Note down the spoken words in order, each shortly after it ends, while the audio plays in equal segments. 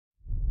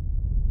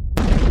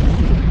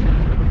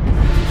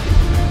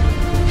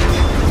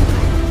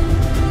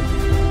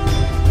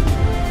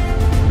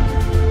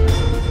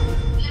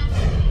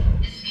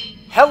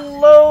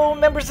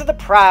members of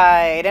the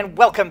Pride, and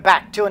welcome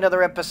back to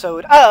another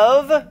episode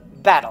of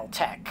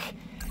Battletech.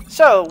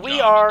 So, we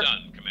are...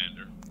 done,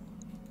 Commander.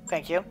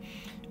 Thank you.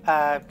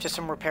 Just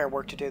some repair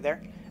work to do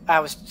there. I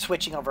was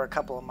switching over a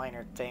couple of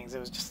minor things. It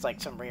was just like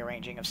some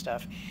rearranging of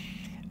stuff.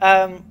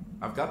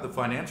 I've got the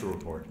financial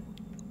report.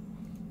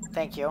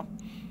 Thank you.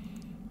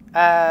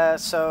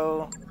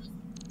 So...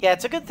 yeah,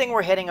 it's a good thing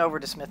we're heading over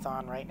to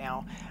Smithon right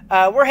now.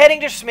 We're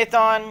heading to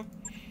Smithon.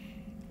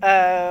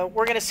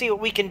 We're going to see what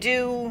we can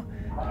do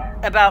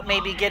about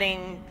maybe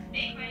getting...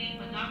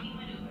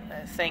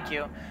 thank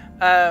you.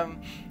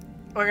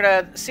 We're going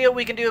to see what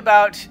we can do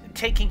about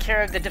taking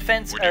care of the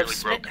defense of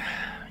Smithon.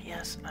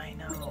 Yes, I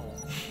know.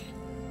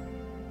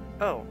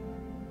 Oh.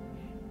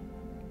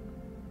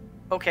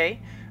 Okay.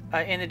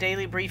 In a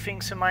daily briefing,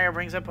 Samaya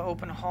brings up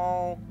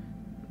an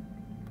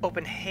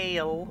open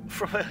hail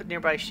from a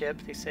nearby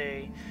ship. They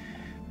say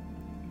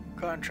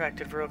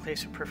contracted viral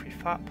case of periphery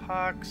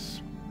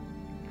pox.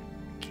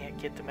 Can't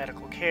get the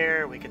medical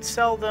care. We could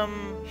sell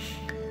them,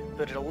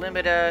 but it'll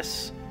limit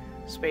us.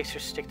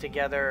 Spacers stick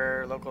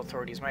together. Local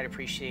authorities might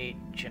appreciate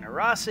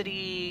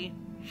generosity.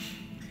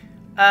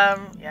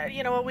 Yeah,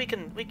 you know what? We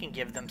can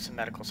give them some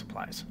medical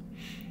supplies.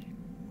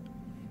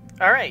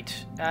 All right.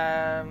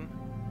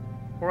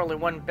 We're only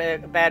one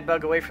bad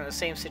bug away from the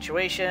same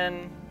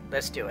situation.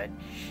 Let's do it.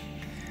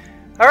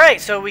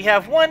 Alright, so we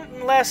have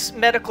one less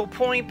medical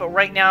point, but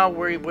right now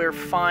we're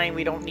fine.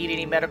 We don't need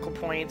any medical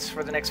points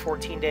for the next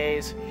 14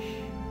 days.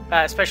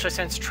 Especially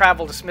since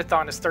travel to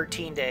Smithon is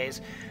 13 days.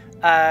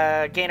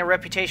 Gain a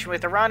reputation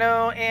with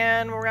Arano,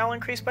 and morale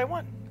increased by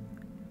 1.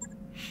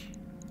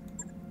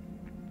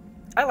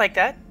 I like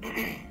that.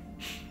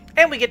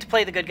 And we get to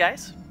play the good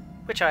guys,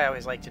 which I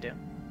always like to do.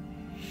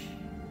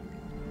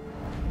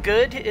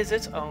 Good is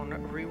its own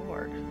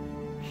reward.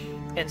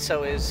 And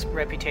so is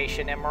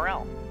reputation and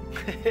morale.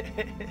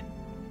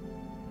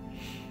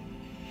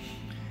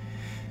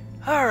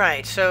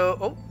 Alright, so...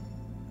 oh,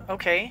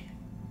 okay.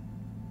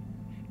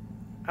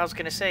 I was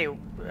gonna say,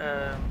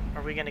 are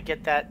we gonna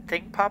get that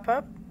thing pop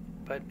up?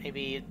 But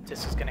maybe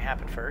this is gonna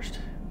happen first.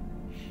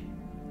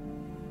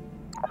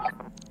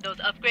 Those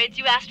upgrades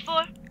you asked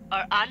for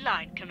are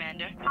online,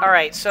 Commander.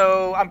 Alright,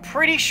 so I'm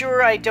pretty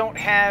sure I don't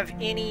have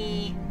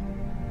any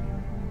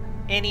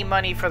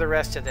money for the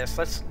rest of this.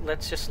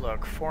 Let's just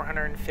look.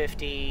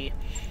 450...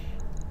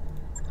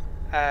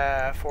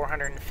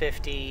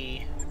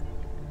 450,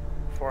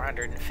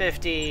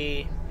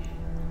 450,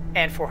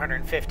 and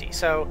 450.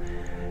 So,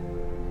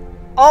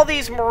 all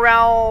these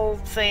morale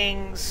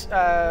things,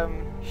 I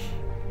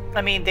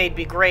mean, they'd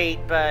be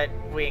great, but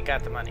we ain't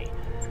got the money.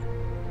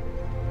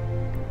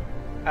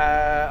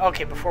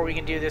 Okay, before we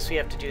can do this, we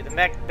have to do the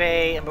mech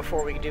bay, and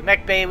before we can do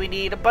mech bay, we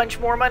need a bunch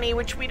more money,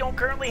 which we don't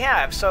currently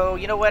have. So,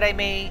 you know what, I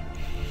may,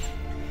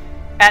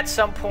 at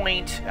some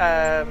point,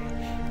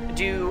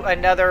 do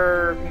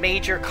another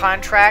major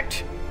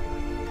contract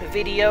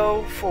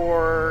video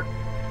for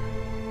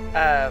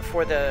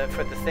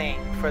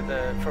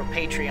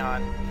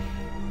Patreon,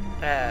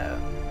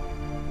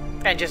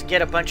 and just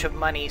get a bunch of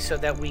money so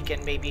that we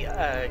can maybe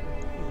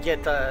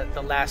get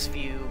the last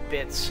few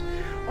bits,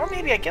 or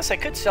maybe I guess I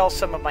could sell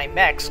some of my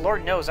mechs.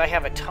 Lord knows I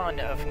have a ton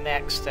of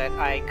mechs that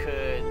I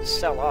could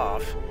sell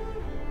off.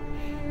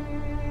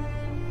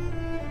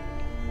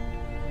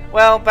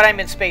 Well, but I'm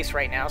in space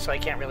right now, so I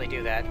can't really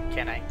do that,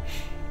 can I?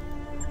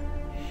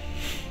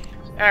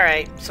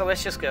 Alright, so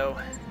let's just go.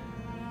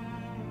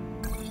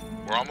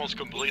 We're almost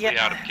completely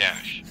out of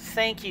cash.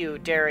 Thank you,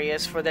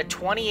 Darius, for the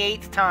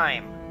 28th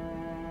time.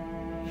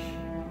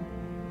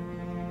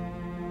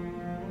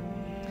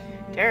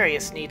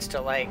 Darius needs to,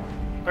 like,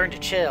 learn to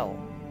chill.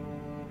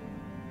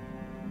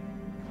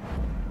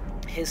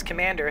 His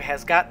commander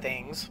has got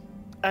things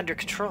under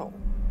control.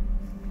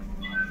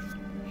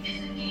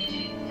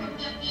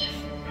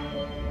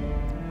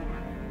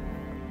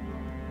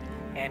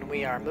 And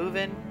we are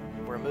moving,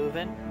 we're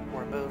moving,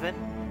 we're moving.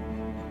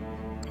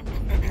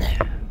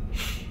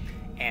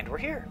 And we're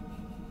here.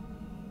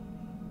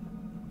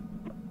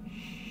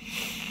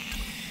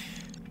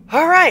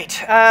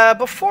 Alright,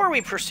 before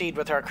we proceed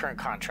with our current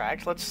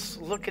contract, let's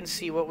look and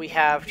see what we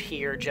have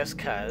here just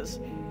cuz.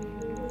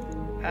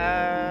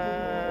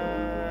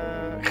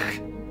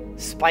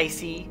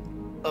 Spicy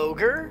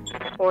ogre?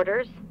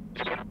 Orders.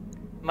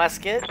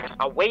 Musket?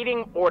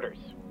 Awaiting orders.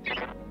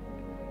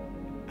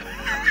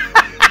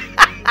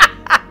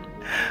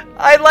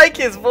 I like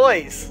his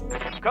voice.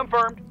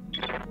 Confirmed.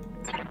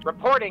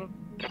 Reporting.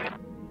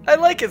 I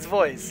like his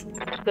voice.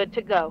 Good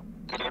to go.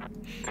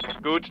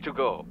 Good to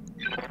go.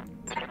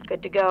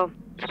 Good to go.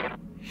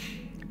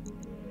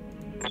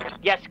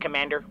 Yes,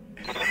 Commander.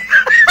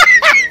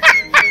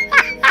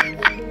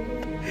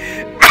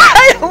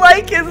 I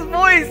like his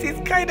voice.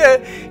 He's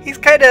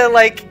kind of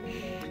like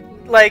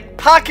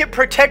pocket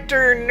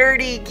protector,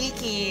 nerdy,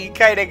 geeky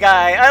kind of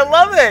guy. I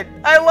love it.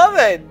 I love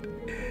it.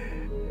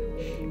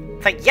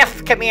 It's like,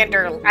 yes,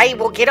 Commander, I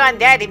will get on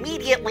that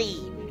immediately.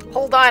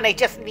 Hold on, I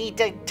just need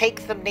to take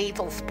some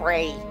nasal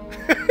spray.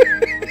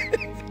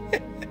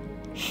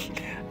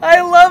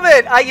 I love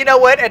it. You know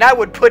what? And I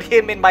would put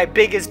him in my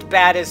biggest,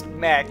 baddest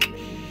mech.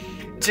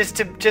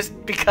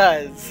 Just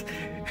because.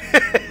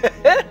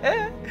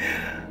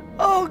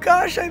 Oh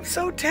gosh, I'm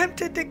so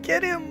tempted to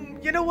get him.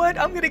 You know what?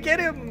 I'm gonna get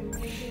him.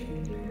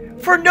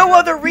 For no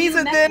other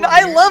reason than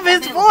I love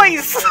his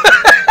voice!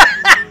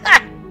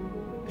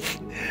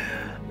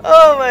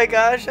 Oh my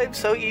gosh, I'm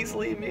so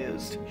easily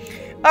amused.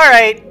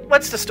 Alright,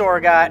 what's the store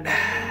got?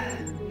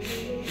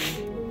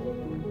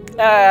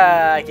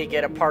 I could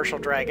get a partial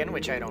dragon,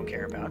 which I don't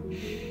care about.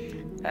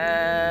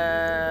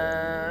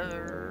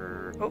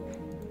 Oh.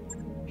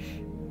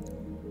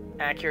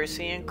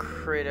 Accuracy and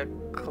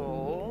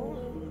critical.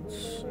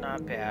 It's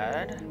not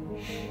bad.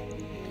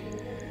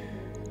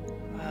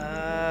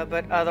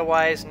 But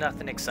otherwise,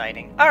 nothing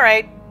exciting.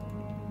 Alright.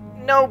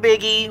 No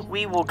biggie.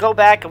 We will go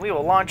back and we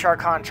will launch our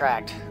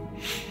contract.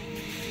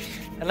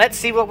 And let's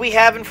see what we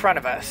have in front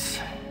of us.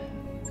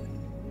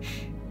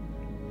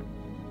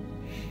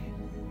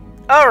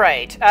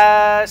 Alright.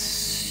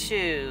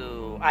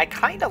 So I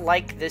kind of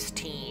like this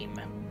team.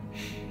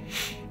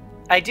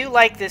 I do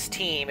like this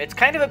team. It's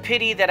kind of a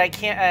pity that I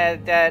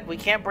can't that we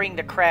can't bring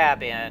the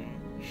crab in.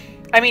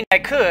 I mean, I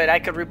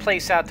could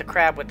replace out the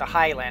crab with the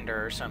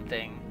Highlander or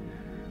something,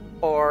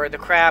 or the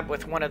crab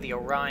with one of the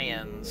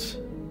Orions.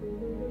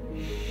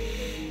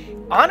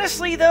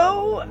 Honestly,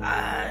 though,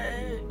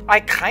 I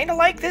kind of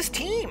like this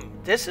team.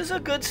 This is a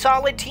good,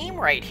 solid team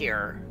right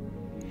here.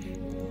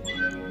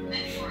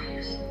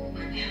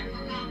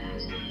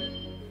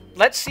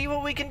 Let's see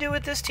what we can do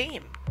with this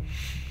team.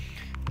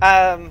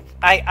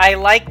 I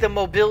like the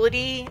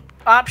mobility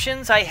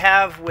options I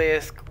have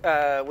with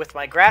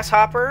my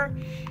Grasshopper.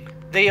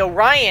 The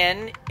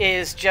Orion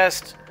is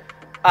just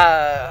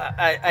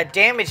a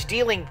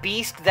damage-dealing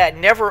beast that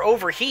never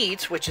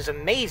overheats, which is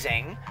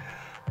amazing.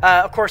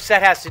 Of course,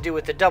 that has to do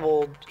with the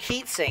double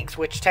heat sinks,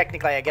 which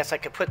technically I guess I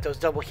could put those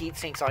double heat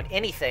sinks on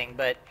anything,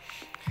 but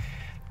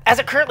as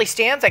it currently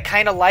stands, I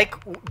kind of like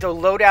the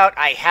loadout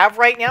I have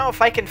right now.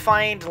 If I can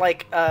find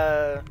like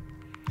an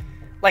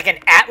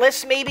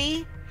Atlas,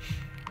 maybe,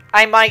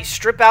 I might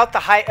strip out the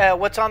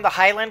what's on the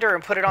Highlander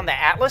and put it on the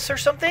Atlas or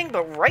something.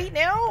 But right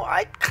now,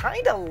 I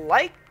kind of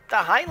like the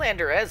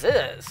Highlander as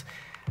is.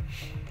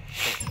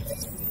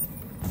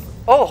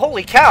 Oh,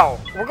 holy cow!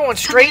 We're going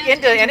straight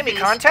into enemy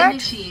contact?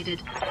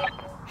 Initiated.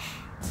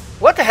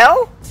 What the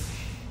hell?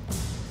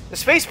 The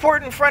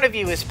spaceport in front of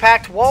you is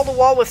packed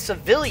wall-to-wall with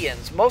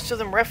civilians, most of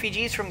them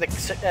refugees from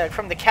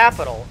the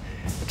capital.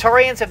 The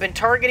Taurians have been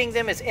targeting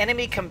them as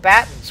enemy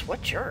combatants.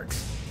 What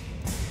jerks.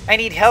 I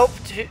need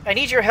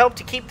your help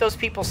to keep those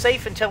people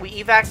safe until we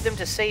evac them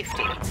to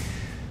safety.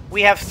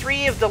 We have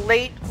 3 of the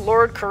late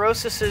Lord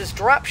Corossus's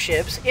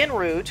dropships en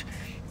route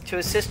to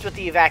assist with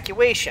the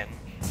evacuation.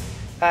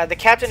 The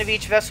captain of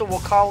each vessel will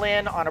call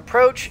in on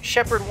approach.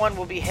 Shepherd 1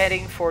 will be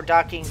heading for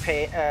docking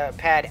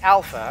pad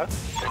Alpha.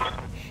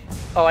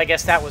 Oh, I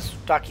guess that was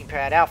docking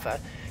pad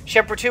Alpha.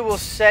 Shepherd 2 will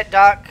set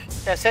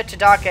to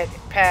dock at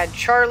pad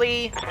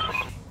Charlie.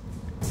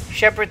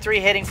 Shepherd 3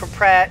 heading for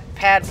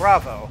pad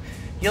Bravo.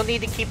 You'll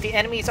need to keep the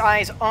enemy's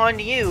eyes on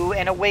you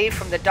and away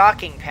from the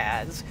docking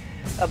pads.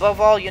 Above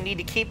all, you'll need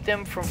to keep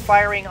them from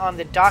firing on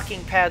the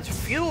docking pad's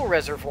fuel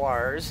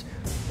reservoirs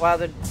while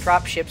the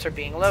dropships are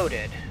being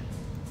loaded.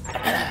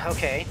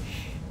 Okay.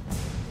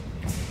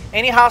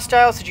 Any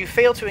hostiles that you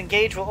fail to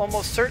engage will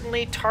almost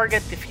certainly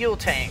target the fuel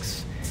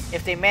tanks.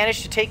 If they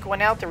manage to take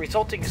one out, the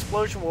resulting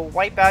explosion will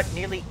wipe out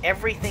nearly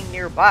everything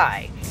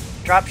nearby.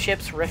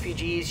 Dropships,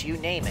 refugees, you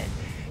name it.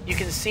 You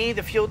can see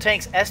the fuel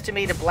tank's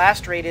estimated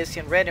blast radius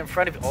in red in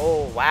front of you.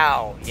 Oh,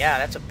 wow. Yeah,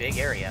 that's a big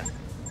area.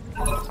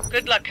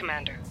 Good luck,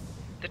 Commander.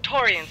 The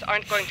Taurians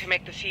aren't going to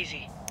make this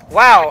easy.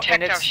 Wow,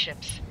 Protect our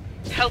ships.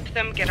 Help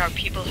them get our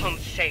people home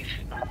safe.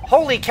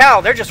 Holy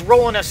cow, they're just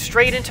rolling us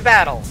straight into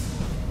battle.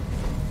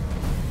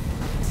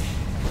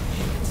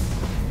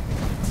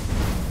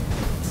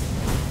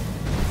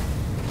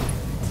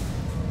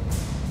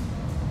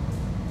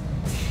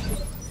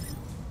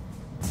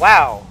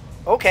 Wow.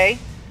 Okay.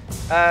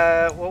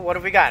 Well, what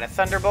have we got? A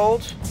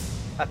Thunderbolt,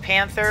 a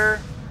Panther,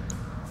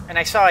 and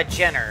I saw a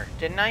Jenner,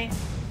 didn't I?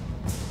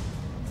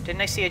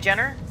 Didn't I see a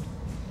Jenner?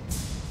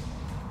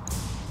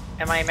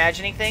 Am I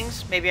imagining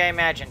things? Maybe I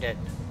imagined it.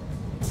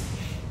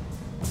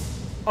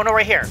 Oh no,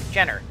 right here.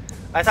 Jenner.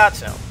 I thought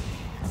so.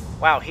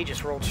 Wow, he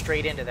just rolled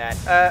straight into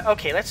that.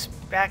 Okay, let's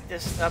back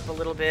this up a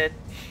little bit.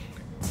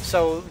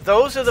 So,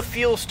 those are the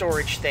fuel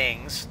storage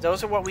things.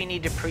 Those are what we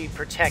need to be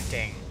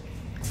protecting.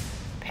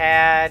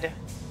 Pad,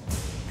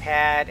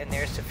 and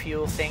there's the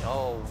fuel thing.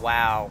 Oh,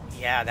 wow.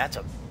 Yeah, that's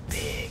a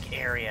big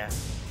area.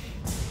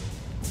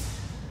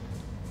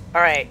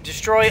 Alright,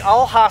 destroy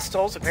all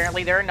hostiles.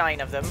 Apparently there are 9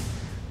 of them.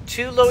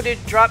 2 loaded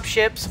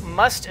dropships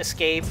must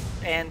escape,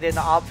 and then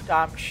the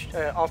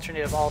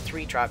alternative, all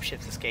 3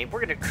 dropships escape.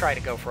 We're going to try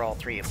to go for all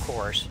 3, of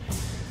course.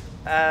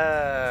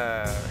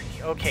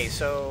 Okay,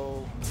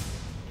 so...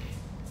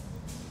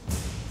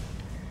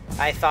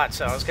 I thought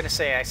so. I was going to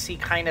say, I see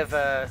kind of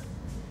a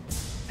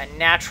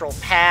natural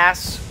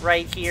pass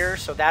right here,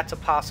 so that's a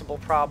possible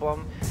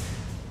problem.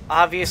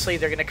 Obviously,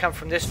 they're going to come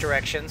from this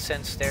direction,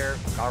 since they're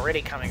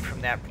already coming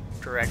from that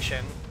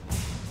direction.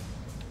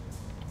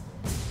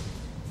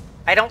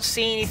 I don't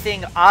see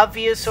anything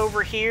obvious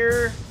over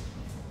here,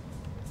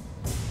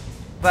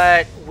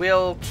 but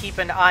we'll keep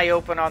an eye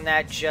open on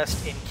that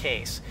just in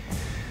case.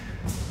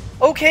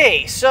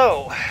 Okay,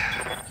 so...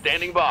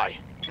 Standing by.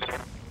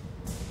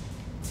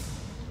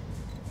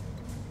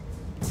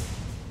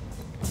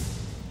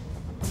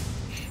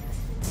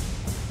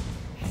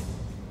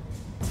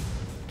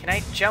 Can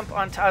I jump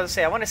on top? I was gonna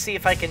say, I want to see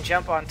if I can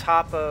jump on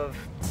top of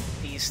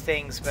these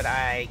things, but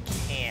I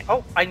can't.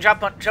 Oh, I can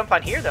jump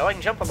on here, though. I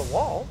can jump on the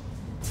wall.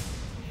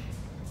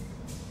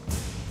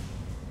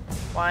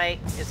 Why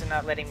is it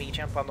not letting me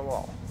jump on the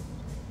wall?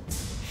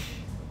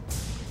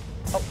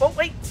 Oh,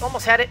 wait.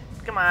 Almost had it.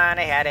 Come on,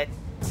 I had it.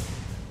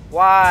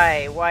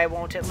 Why? Why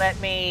won't it let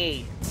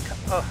me?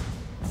 Oh,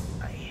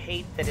 I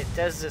hate that it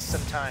does this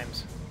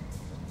sometimes.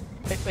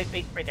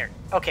 Wait. Right there.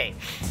 Okay.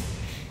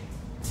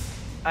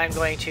 I'm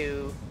going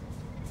to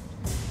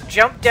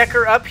jump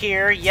Decker up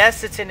here.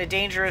 Yes, it's in a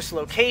dangerous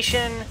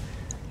location,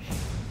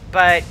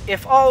 but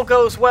if all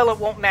goes well, it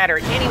won't matter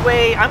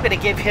anyway. I'm going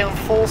to give him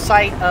full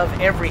sight of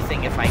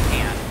everything if I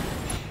can,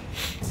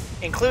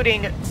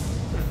 including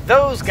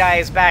those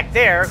guys back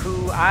there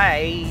who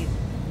I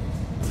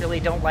really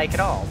don't like at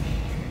all.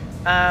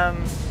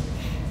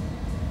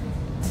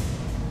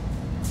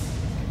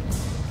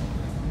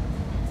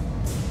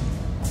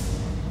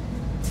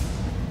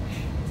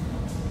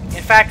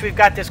 In fact, we've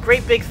got this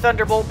great big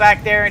thunderbolt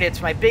back there, and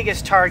it's my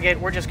biggest target.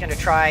 We're just going to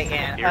try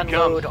and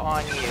unload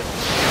on you.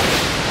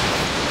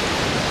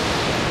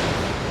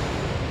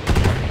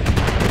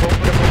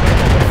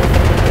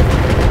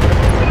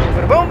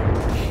 Boom!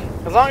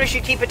 As long as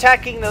you keep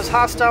attacking those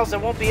hostiles, they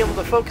won't be able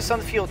to focus on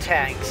the fuel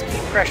tanks.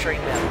 Keep pressuring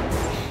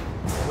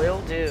them.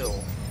 Will do.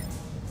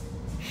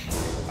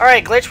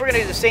 Alright, Glitch, we're going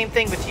to do the same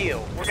thing with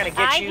you. We're going to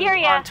get you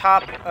on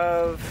top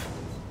of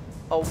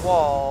a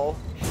wall.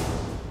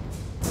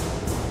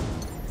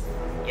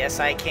 Yes,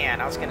 I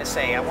can. I was going to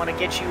say, I want to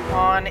get you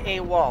on a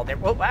wall. There.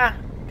 Oh,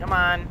 come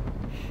on.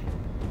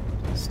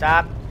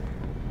 Stop.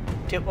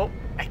 Oh,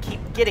 I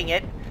keep getting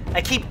it.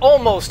 I keep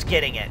almost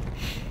getting it.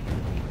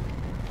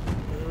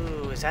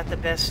 Ooh, is that the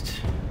best?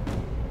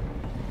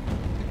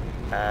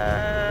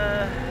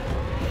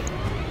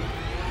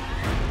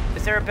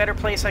 Is there a better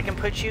place I can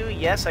put you?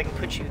 Yes, I can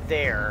put you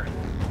there.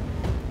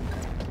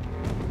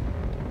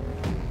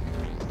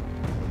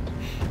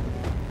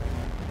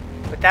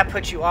 But that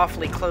puts you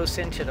awfully close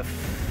into the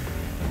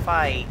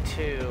fight,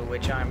 too,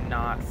 which I'm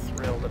not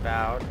thrilled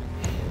about.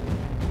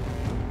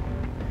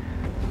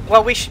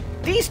 Well,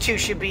 these two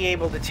should be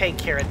able to take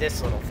care of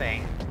this little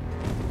thing.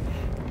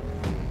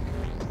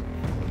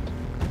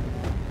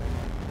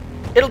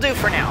 It'll do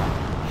for now.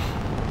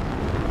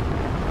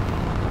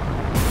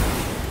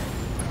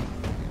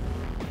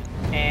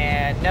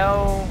 And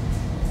no,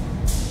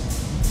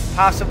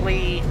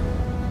 possibly,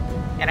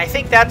 and I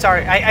think that's our.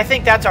 I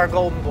think that's our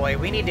golden boy.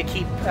 We need to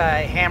keep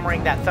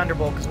hammering that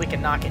thunderbolt because we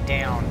can knock it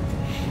down.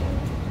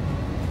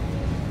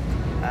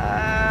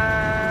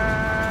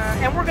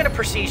 And we're going to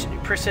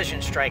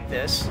precision strike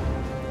this,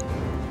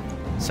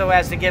 so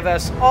as to give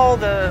us all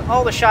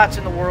the shots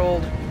in the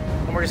world,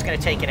 and we're just going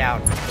to take it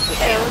out.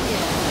 Hell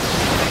yeah.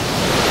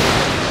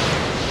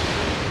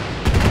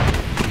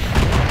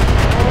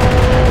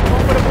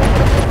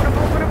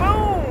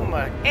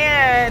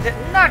 And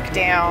knock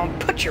down,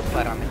 put your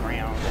butt on the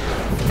ground.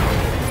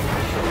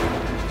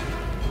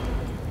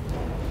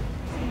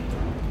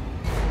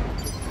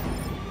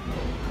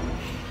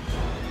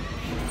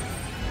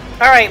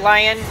 Alright,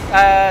 Lion,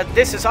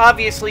 this is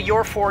obviously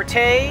your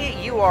forte.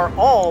 You are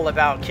all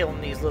about killing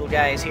these little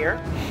guys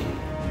here.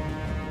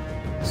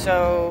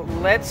 So,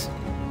 let's...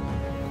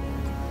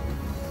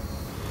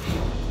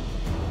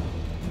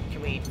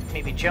 Can we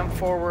maybe jump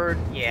forward?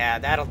 Yeah,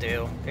 that'll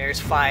do. There's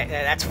 5.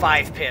 That's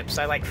 5 pips.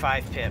 I like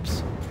 5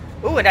 pips.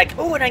 Ooh, and I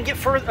can get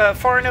far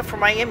enough for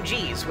my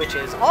MGs, which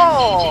is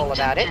all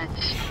about it.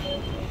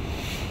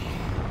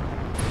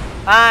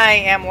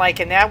 I am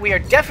liking that. We are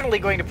definitely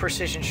going to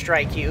precision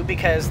strike you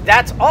because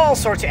that's all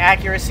sorts of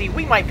accuracy.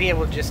 We might be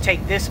able to just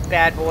take this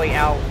bad boy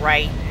out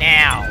right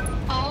now.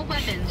 All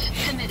weapons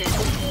committed.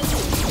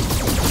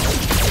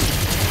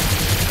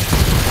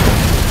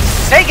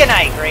 Say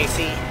goodnight,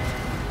 Gracie.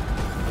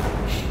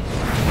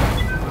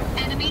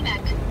 Enemy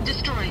mech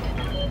destroyed.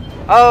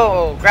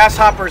 Oh,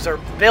 grasshoppers are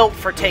built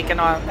for taking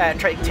out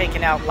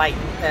light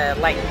and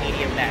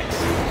medium mechs.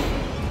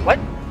 What?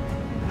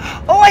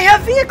 Oh, I have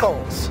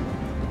vehicles.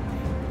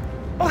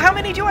 Oh, how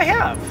many do I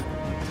have?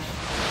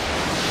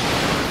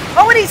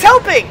 Oh, and he's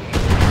helping!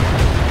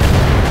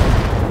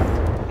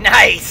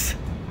 Nice!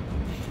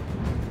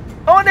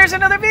 Oh, and there's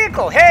another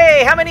vehicle!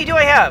 Hey, how many do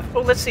I have? Oh,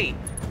 let's see.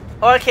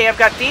 Oh, okay, I've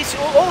got these.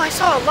 Oh, I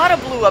saw a lot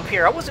of blue up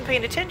here. I wasn't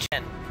paying attention.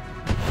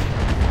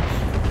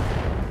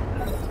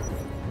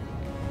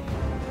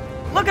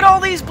 Look at all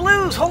these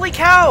blues! Holy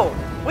cow!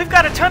 We've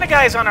got a ton of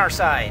guys on our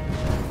side.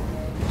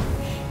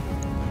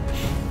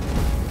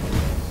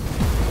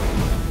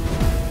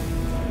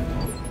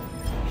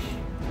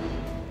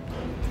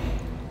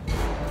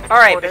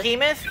 Alright,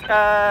 Behemoth,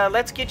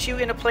 let's get you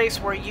in a place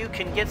where you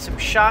can get some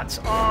shots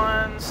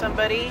on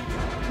somebody.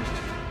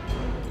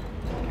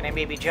 I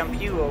maybe jump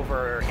you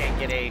over and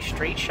get a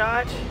straight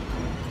shot?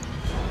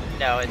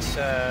 No, it's,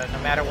 no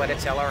matter what,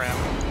 it's LRM.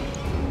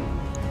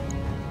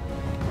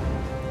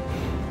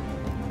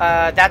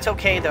 That's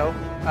okay, though.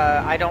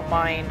 I don't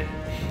mind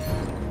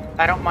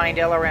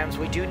LRMs.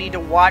 We do need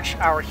to watch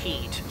our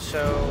heat,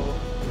 so...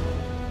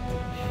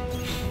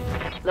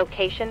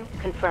 Location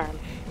confirmed.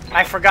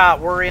 I forgot,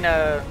 we're in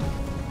a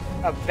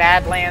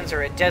Badlands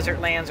or a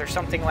Desert Lands or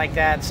something like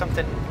that.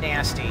 Something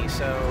nasty,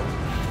 so...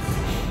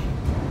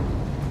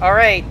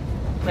 Alright,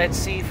 let's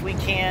see if we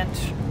can't...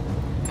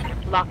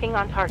 Locking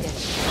on target.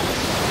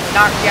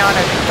 Knock down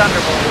a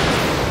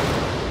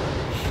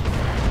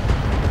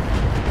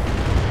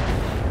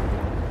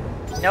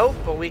Thunderbolt. Nope,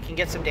 but we can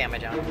get some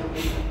damage on him.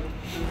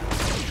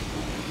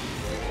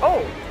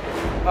 Oh!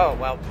 Oh,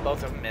 well,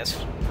 both of them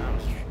missed.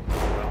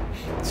 Well.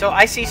 So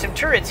I see some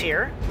turrets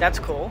here. That's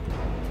cool.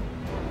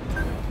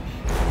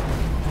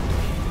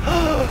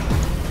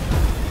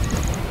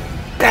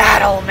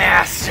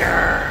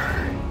 Battlemaster!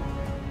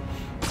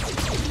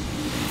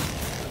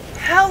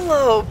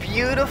 Hello,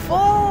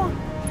 beautiful!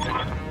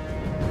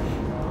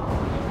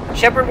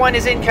 Shepard 1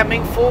 is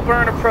incoming. Full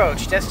burn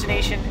approach.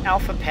 Destination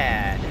Alpha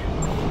Pad.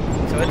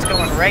 So it's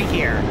going right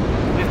here.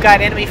 We've got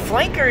enemy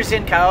flankers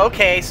in.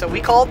 Okay, so we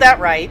called that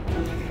right.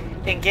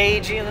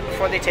 Engaging them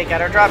before they take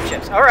out our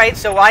dropships. Alright,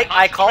 so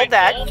I called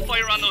that. Hold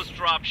fire on those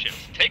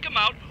dropships. Take them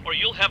out, or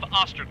you'll have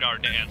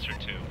Ostergaard to answer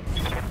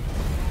to.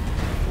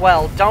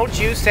 Well, don't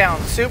you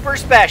sound super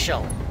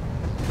special.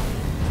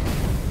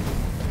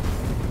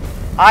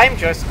 I'm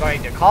just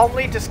going to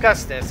calmly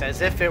discuss this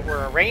as if it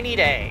were a rainy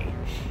day.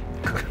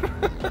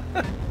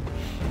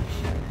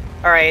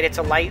 Alright, it's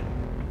a light.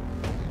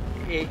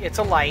 It's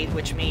a light,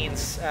 which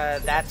means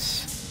that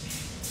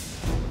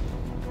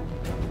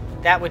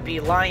would be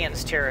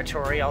Lion's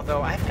territory,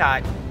 although I've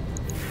got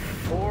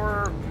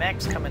 4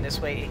 mechs coming this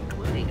way,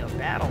 including a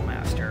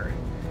Battlemaster.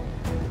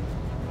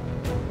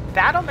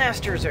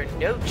 Battlemasters are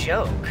no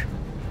joke.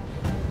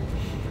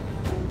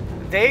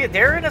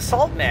 They're an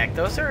assault mech.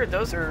 Those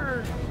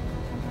are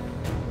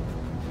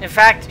in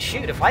fact,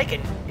 shoot, if I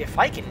can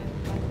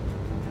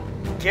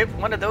get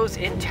one of those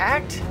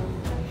intact,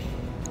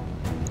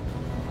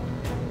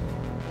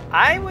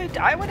 I would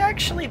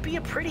actually be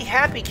a pretty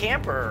happy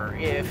camper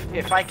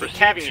if I could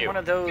catch one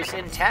of those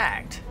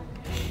intact.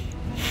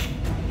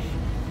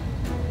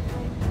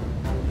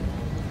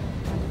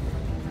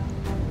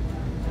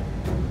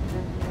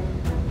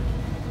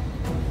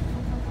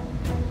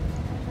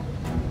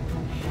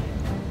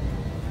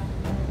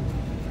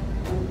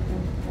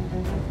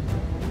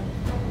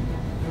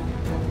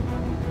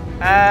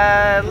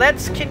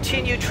 Let's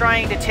continue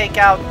trying to take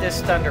out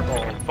this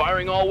Thunderbolt.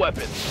 Firing all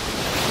weapons.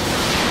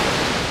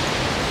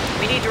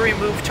 We need to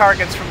remove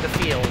targets from the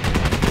field.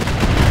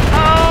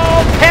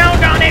 Oh,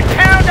 pound on it!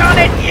 Pound on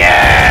it!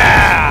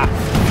 Yeah!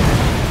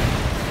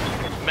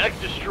 Mech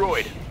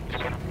destroyed.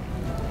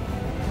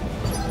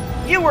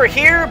 You were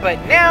here,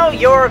 but now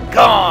you're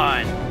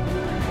gone.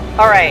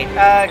 Alright,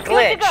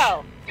 Glitch. Good to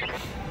go.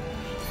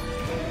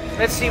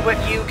 Let's see what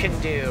you can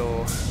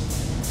do.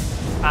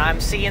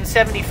 I'm seeing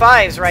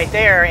 75s right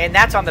there, and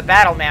that's on the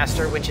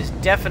Battlemaster, which is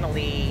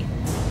definitely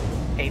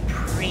a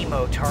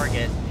primo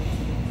target.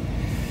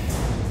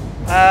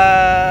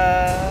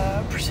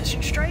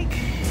 Precision strike?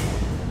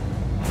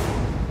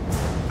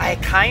 I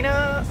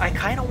kinda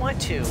want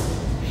to.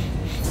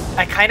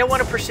 I kinda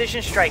want to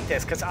precision strike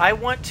this, because I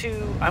want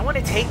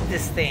to take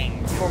this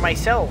thing for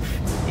myself,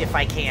 if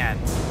I can.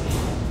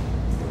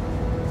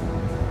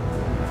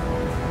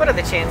 What are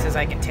the chances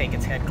I can take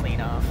its head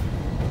clean off?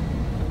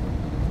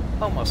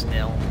 Almost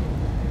nil.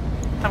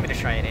 I'm gonna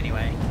try it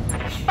anyway.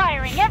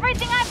 Firing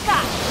everything I've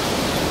got.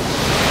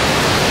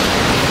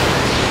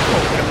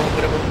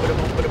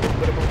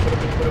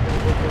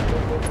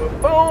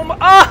 Boom!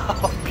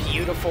 Oh,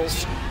 beautiful.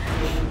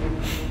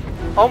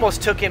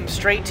 Almost took him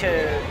straight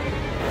to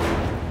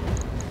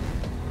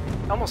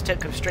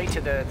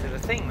the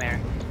thing there.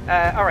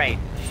 All right.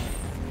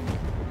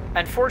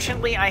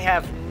 Unfortunately, I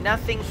have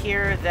nothing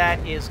here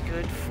that is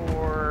good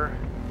for.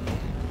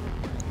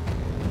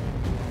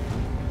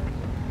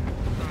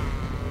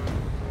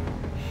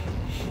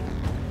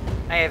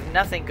 I have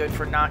nothing good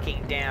for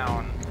knocking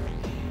down.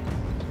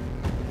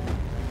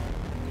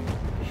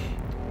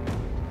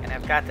 And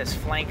I've got this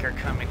flanker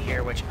coming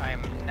here, which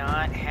I'm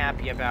not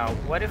happy about.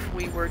 What if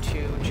we were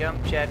to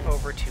jump jet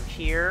over to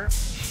here?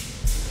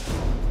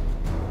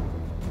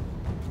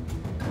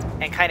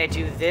 And kind of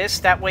do this.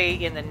 That way,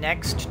 in the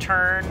next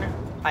turn,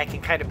 I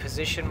can kind of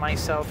position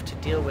myself to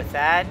deal with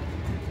that.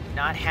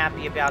 Not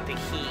happy about the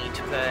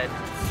heat, but...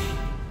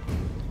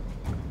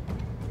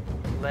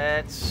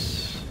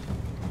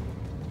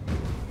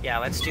 Yeah,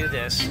 let's do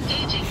this.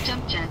 Engaging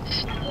jump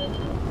jets.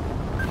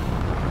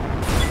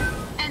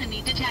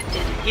 Enemy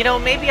detected. You know,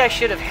 maybe I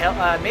should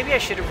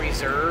have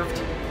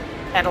reserved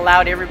and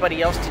allowed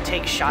everybody else to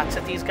take shots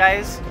at these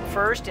guys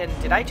first. And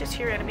did I just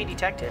hear enemy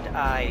detected?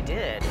 I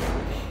did.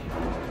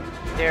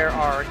 There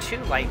are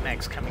 2 light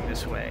mechs coming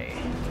this way.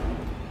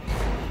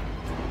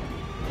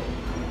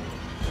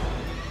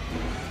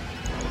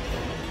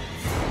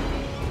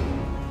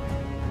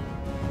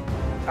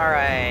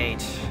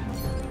 Alright.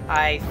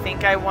 I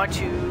think I want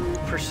to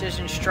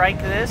precision strike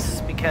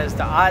this because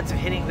the odds of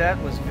hitting that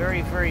was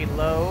very, very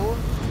low.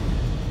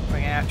 We're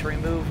going to have to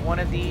remove one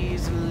of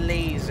these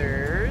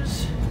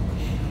lasers.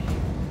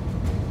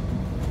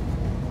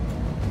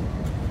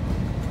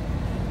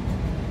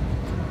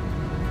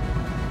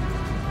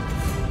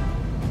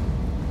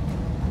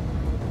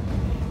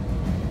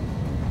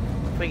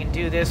 If we can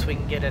do this, we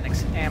can get an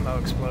ammo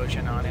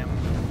explosion on him.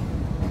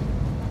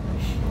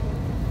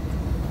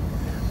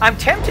 I'm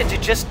tempted to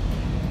just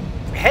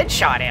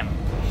headshot him.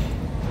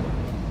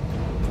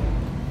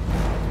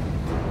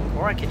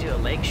 Or I could do a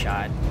leg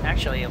shot.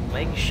 Actually, a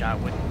leg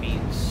shot wouldn't be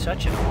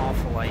such an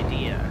awful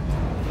idea.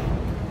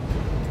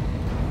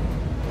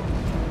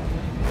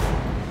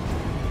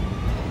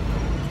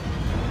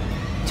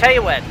 Tell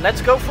you what,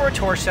 let's go for a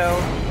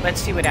torso. Let's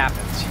see what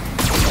happens.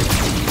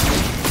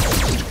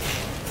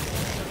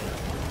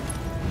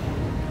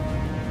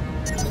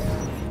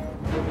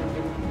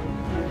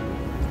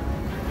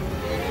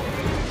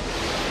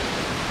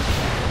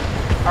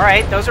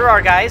 Alright, those are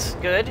our guys.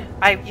 Good.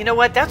 You know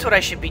what? That's what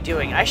I should be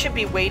doing. I should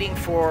be waiting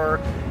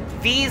for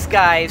these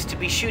guys to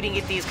be shooting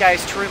at these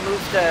guys to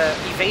remove the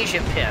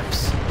evasion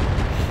pips.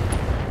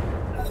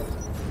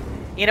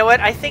 You know what?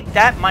 I think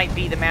that might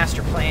be the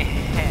master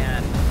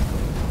plan.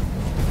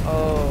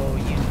 Oh,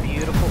 you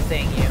beautiful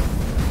thing, you.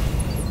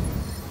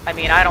 I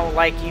mean, I don't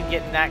like you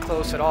getting that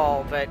close at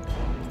all, but...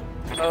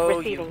 Oh,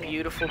 you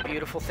beautiful,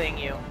 beautiful thing,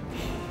 you.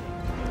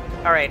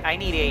 Alright, I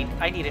need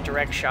a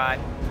direct shot.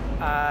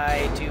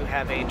 I do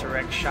have a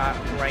direct shot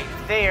right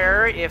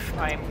there. If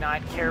I'm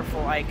not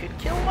careful, I could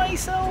kill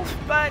myself,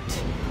 but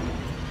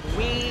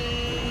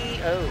we...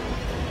 Oh.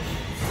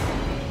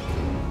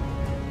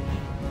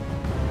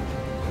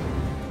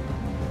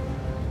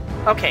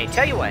 Okay,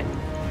 tell you what.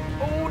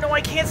 Oh, no, I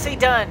can't say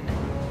done.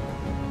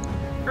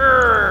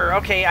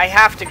 Okay, I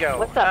have to go.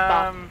 What's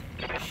up,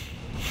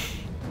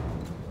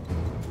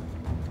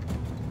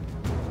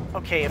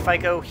 Okay, if I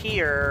go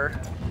here...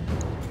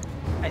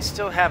 I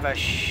still have a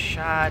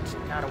shot,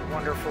 not a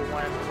wonderful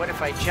one. What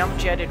if I jump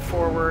jetted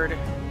forward?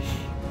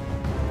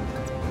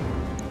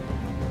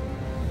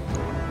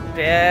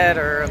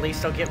 Better, at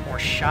least I'll get more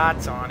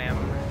shots on him.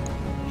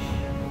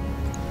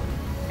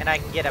 And I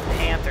can get a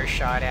panther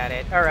shot at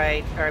it.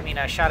 Alright, or I mean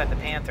a shot at the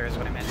panther is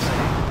what I meant to say.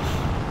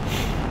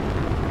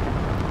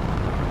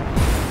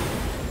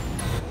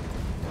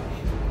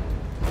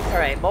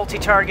 Alright,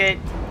 multi-target,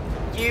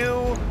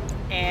 you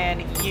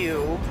and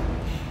you.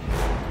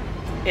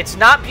 It's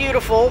not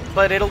beautiful,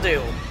 but it'll do.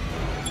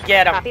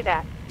 Get him. Copy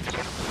that.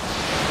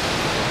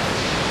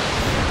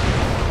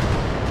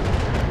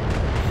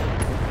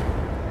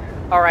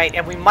 Alright,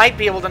 and we might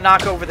be able to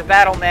knock over the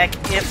battle mech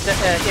if the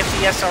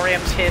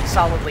SRMs hit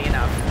solidly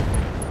enough.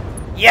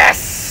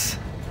 Yes!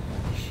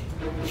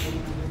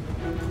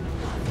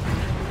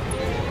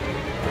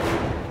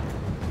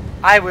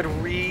 I would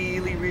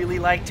really, really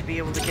like to be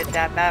able to get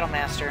that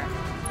Battlemaster.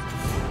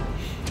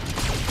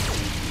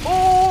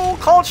 Oh,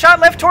 cold shot,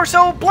 left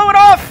torso, blow it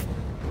off!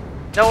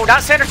 No,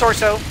 not center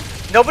torso.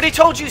 Nobody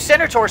told you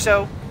center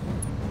torso.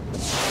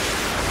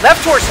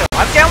 Left torso.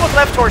 I'm down with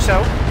left torso.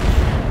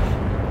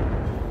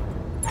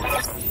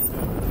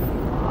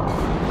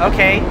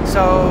 Okay,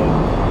 so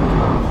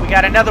we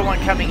got another one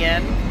coming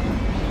in.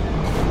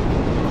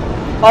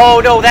 Oh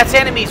no, that's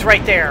enemies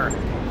right there.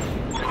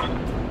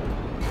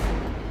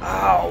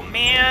 Oh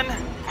man.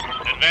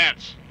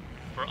 Advance.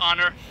 For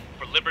honor,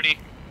 for liberty,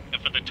 and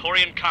for the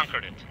Taurian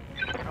conquered it.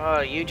 Oh,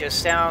 you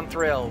just sound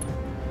thrilled.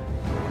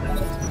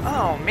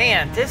 Oh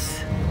man,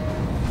 this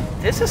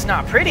is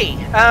not pretty.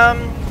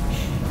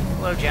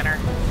 Hello, Jenner.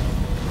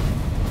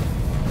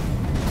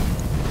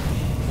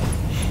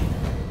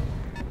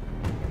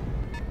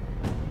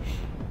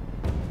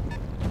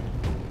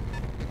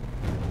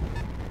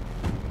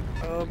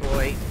 Oh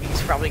boy,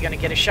 he's probably gonna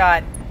get a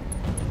shot.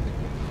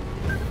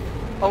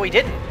 Oh, he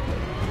didn't.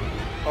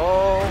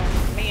 Oh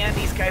man,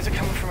 these guys are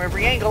coming from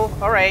every angle.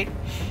 All right.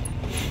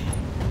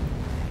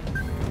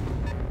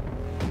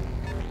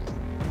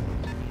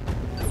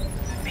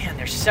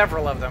 There's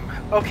several of them.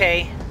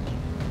 Okay.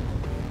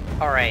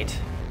 Alright.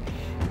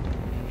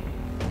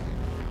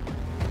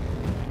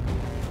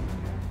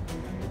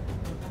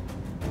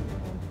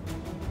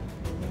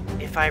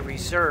 If I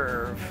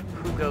reserve,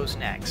 who goes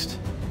next?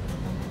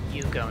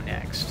 You go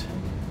next.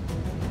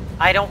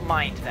 I don't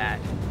mind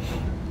that.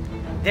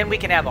 Then we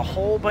can have a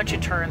whole bunch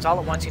of turns all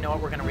at once. You know what?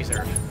 We're going to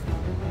reserve.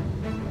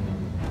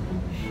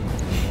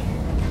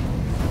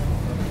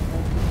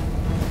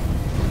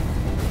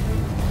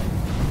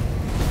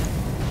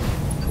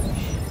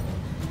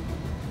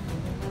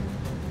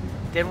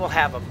 Then we'll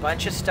have a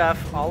bunch of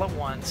stuff all at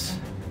once.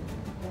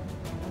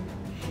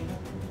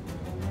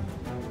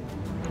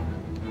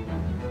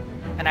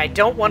 And I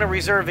don't want to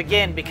reserve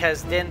again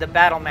because then the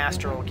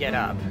Battlemaster will get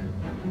up.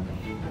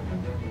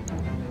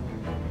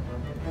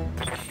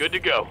 Good to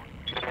go.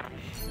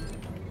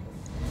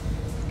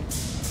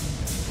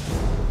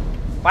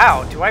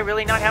 Wow, do I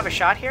really not have a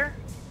shot here?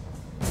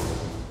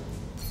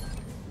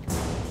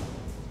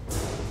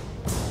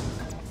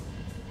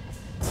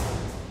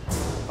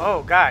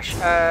 Oh gosh.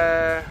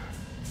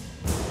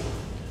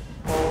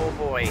 Oh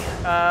boy.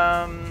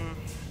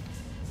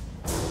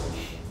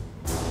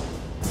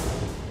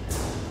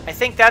 I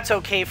think that's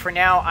okay for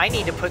now. I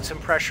need to put some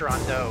pressure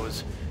on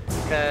those,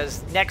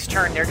 because next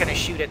turn they're going to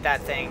shoot at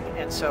that thing,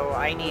 and so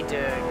I need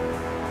to...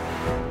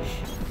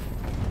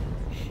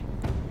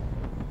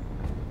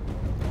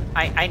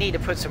 I need to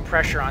put some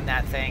pressure on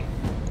that thing.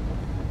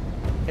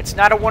 It's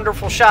not a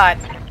wonderful shot.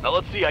 Now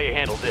let's see how you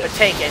handle this. But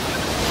take it.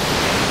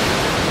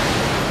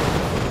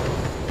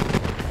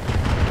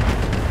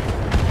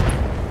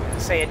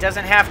 Say, it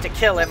doesn't have to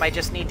kill him, I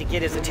just need to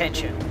get his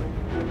attention.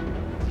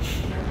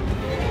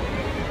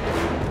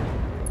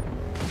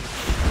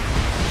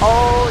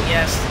 Oh,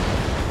 yes.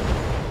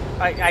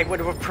 I would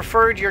have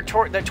preferred your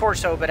the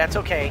torso, but that's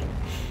okay.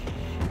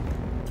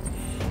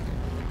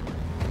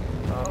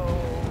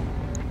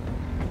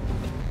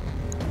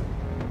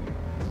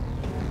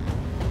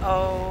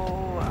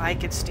 Oh, I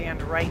could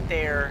stand right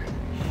there.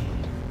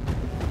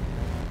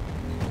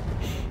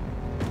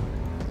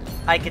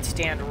 I could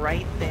stand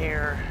right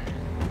there.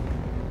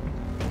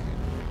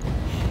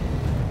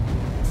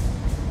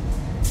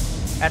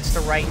 That's the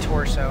right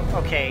torso.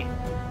 Okay,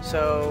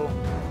 so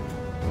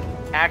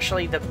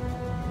actually the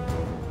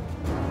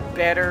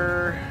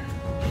better...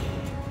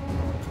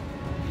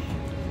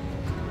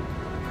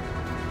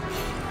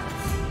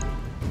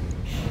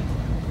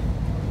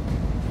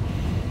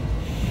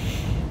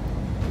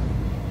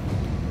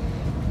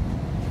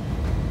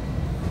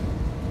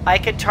 I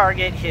could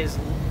target his...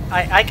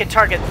 I could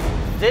target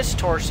this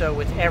torso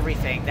with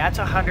everything. That's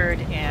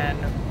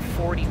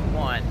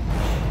 141.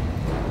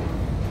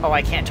 Oh,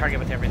 I can't target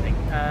with everything.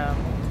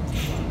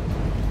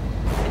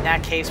 In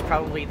that case,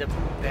 probably the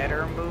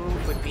better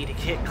move would be to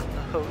get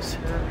closer.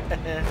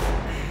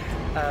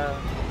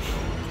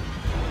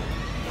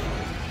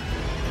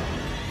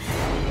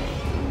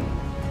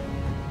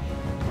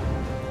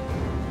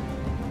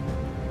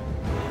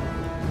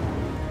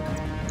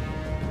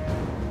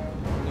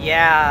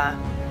 Yeah.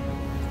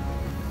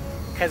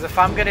 Because if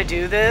I'm gonna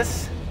do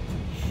this,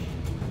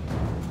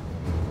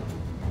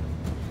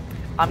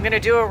 I'm gonna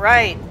do it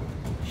right.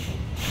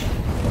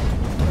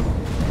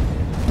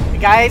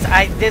 Guys,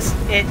 it's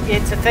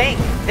a thing.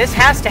 This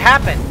has to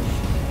happen.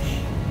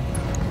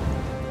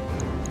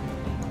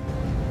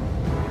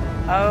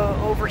 Oh,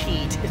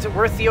 overheat. Is it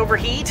worth the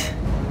overheat?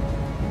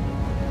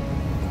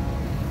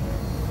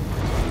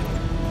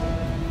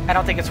 I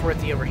don't think it's worth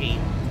the overheat.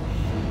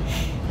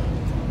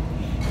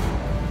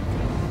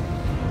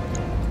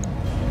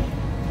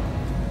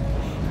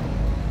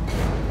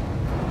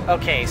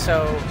 Okay,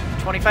 so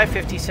 25,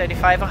 50,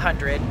 75,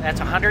 100. That's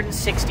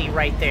 160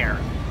 right there.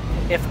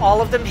 If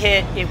all of them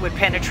hit, it would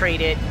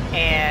penetrate it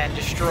and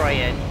destroy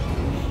it.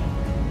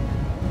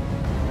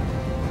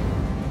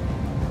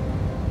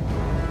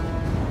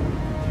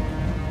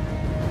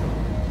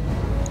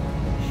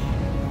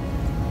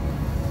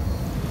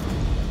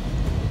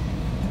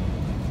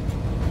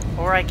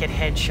 Or I could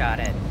headshot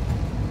it.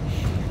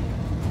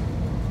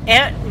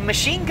 And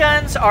machine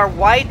guns are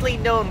widely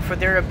known for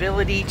their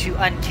ability to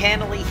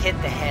uncannily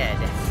hit the head.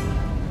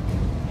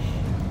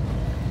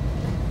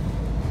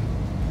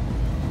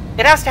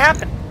 It has to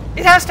happen.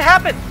 It has to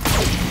happen.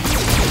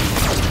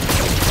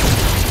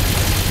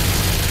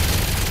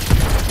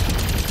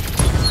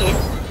 It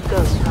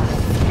goes hard.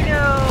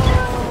 No.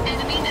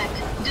 Enemy mech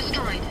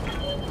destroyed.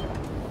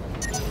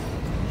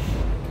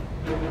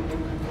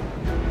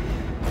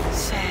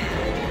 Sad.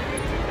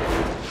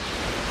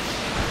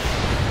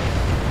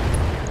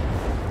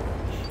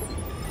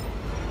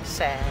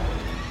 Sad.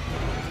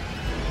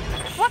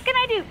 What can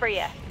I do for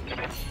you?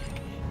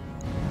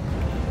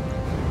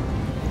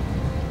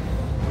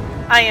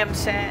 I am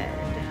sad.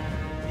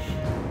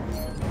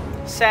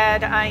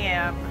 Sad I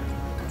am.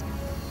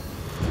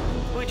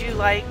 Would you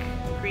like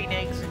green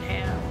eggs and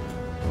ham?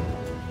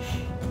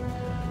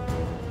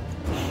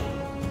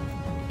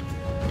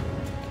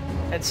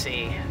 Let's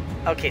see.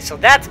 Okay, so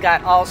that's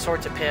got all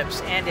sorts of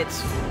pips, and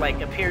it's like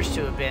appears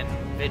to have been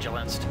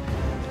vigilanced.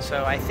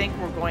 So I think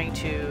we're going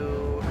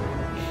to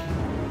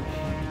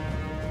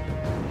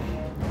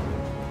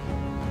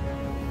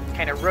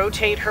kind of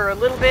rotate her a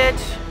little bit.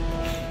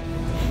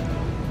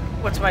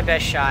 What's my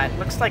best shot?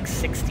 Looks like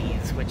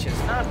 60s, which is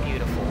not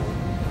beautiful,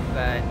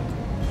 but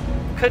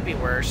could be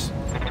worse.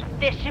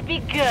 This should be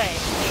good.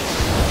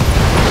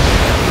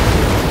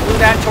 Blew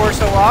that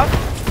torso off.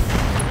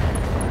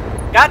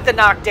 Got the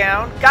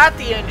knockdown. Got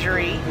the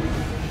injury.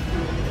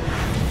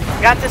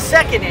 Got the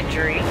second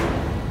injury.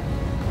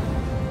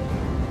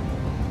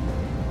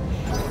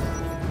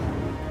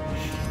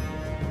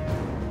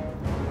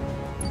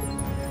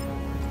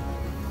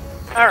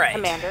 All right.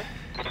 Commander.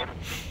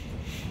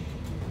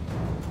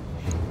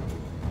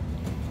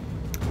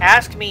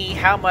 Ask me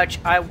how much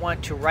I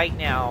want to right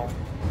now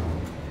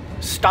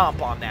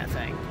stomp on that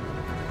thing.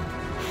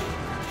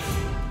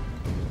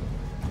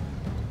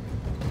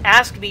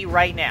 Ask me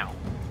right now.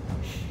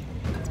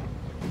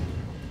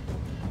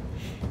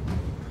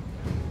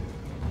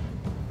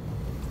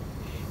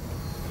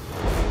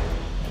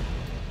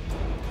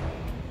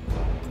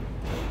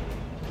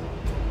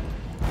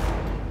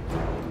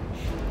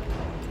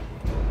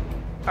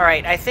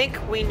 Alright, I think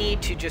we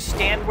need to just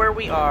stand where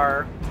we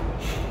are.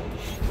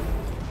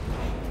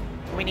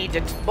 We need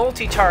to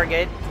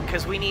multi-target,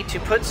 because we need to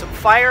put some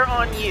fire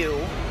on you.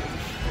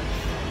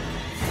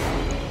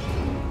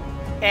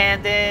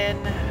 And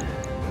then...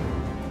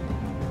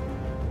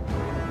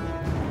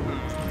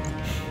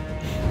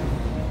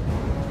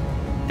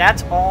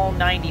 That's all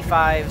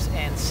 95s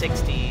and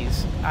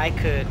 60s. I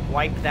could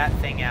wipe that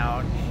thing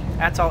out.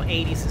 That's all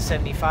 80s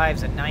and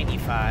 75s and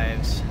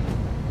 95s.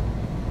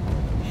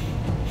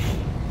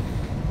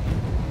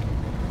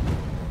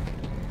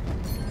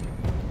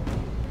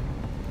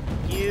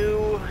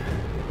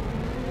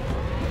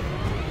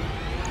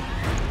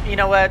 You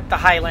know what? The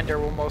Highlander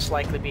will most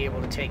likely be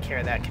able to take care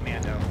of that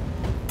commando.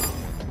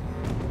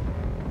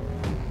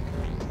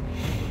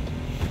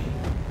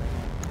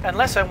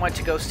 Unless I want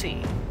to go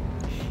see.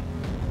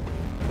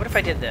 What if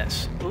I did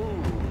this?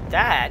 Ooh,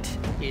 that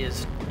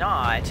is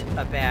not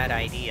a bad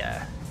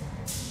idea.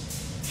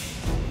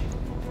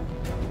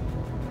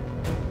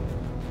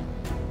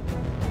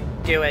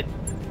 Do it.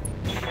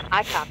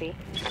 I copy.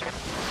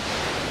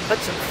 Put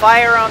some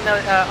fire on the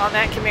on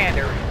that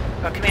commando.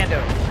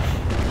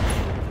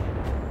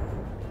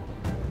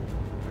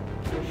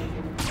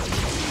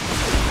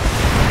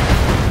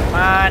 Come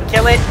on,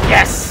 kill it.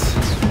 Yes.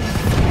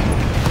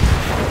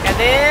 And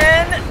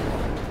then,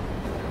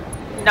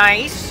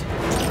 nice,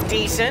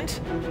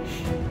 decent.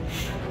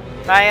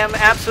 I am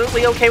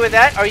absolutely okay with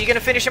that. Are you going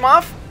to finish him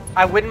off?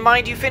 I wouldn't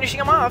mind you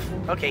finishing him off.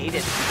 Okay, he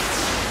didn't.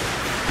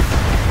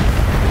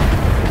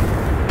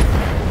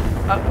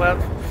 Well,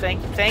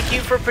 thank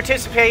you for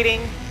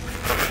participating.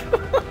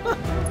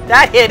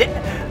 That hit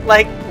it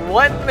like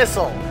one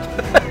missile.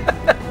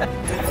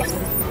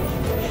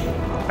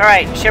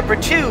 Alright,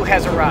 Shepherd 2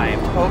 has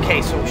arrived.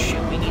 Okay, so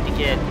shoot, we need to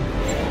get...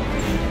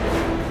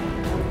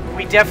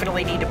 We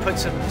definitely need to put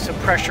some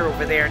pressure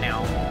over there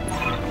now.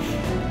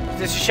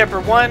 This is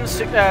Shepherd 1,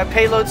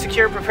 payload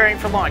secure, preparing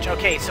for launch.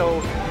 Okay,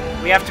 so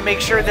we have to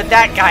make sure that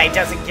that guy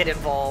doesn't get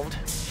involved.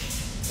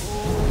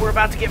 Ooh, we're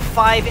about to get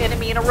 5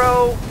 enemy in a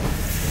row.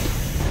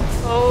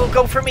 Oh,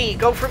 go for me,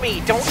 go for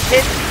me. Don't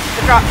hit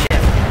the dropship.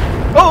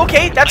 Oh,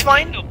 okay, that's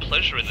fine. I take no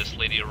pleasure in this,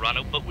 Lady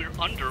Arano, but we're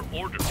under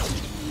orders.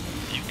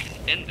 You can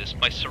end this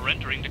by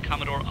surrendering to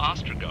Commodore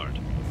Ostergaard.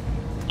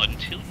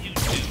 Until you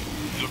do,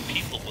 your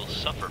people will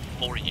suffer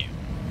for you.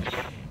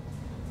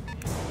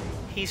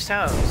 He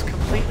sounds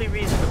completely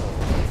reasonable.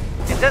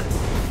 It does.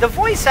 The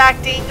voice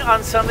acting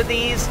on some of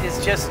these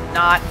is just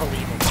not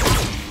believable.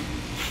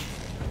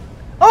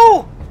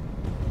 Oh!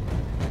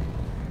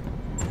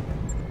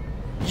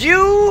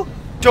 You!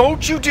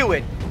 Don't you do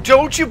it!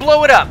 Don't you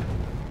blow it up!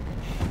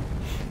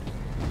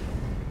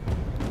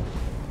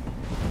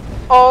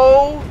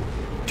 Oh!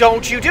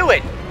 Don't you do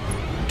it!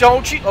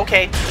 Don't you...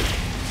 Okay.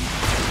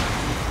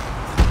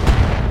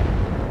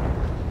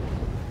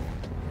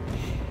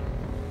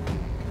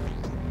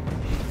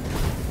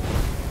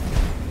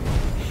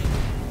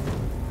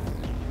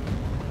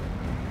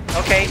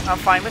 Okay, I'm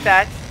fine with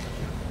that.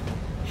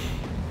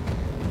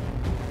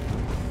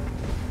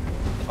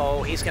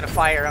 Oh, he's gonna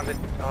fire on the...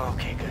 Oh,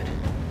 okay, good.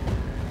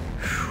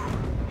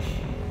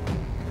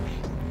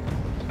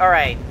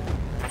 Alright.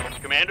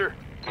 Commander?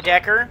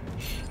 Decker.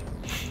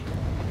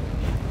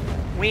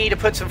 We need to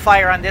put some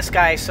fire on this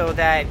guy so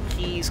that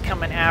he's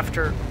coming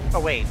after...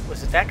 Oh, wait.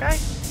 Was it that guy?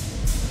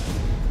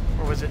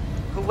 Or was it...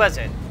 Who was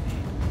it?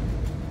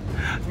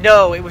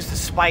 No, it was the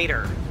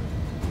spider.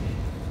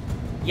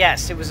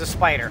 Yes, it was a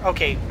spider.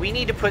 Okay, we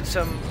need to put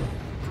some...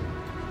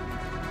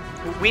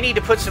 We need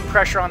to put some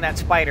pressure on that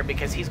spider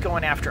because he's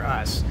going after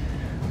us.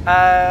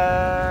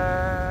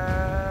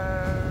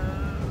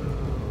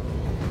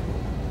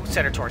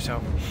 Center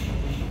torso.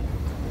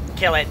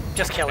 Kill it.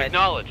 Just kill it.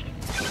 Acknowledged.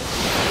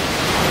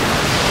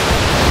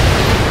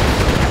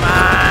 Come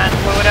on.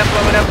 Blow it up,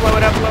 blow it up, blow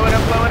it up, blow it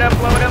up, blow it up,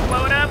 blow it up,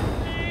 blow it up.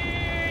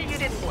 You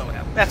didn't blow it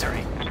up. That's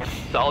alright.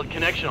 Solid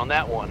connection on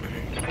that one.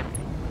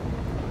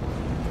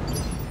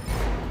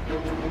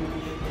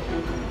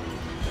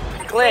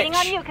 Glitch. Waiting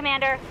on you,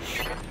 Commander.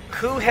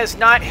 Who has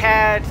not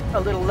had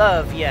a little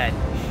love yet?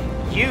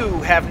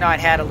 You have not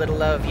had a little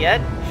love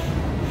yet.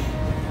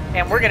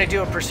 And we're going to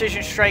do a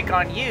precision strike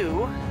on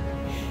you.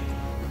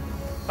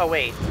 Oh,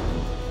 wait.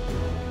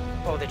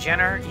 Oh, the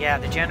Jenner? Yeah,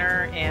 the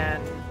Jenner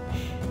and...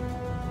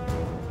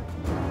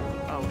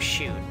 Oh,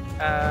 shoot.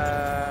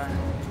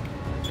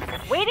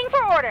 Waiting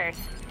for orders.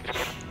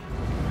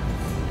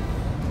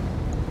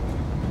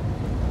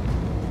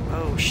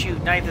 Oh,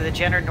 shoot. Neither the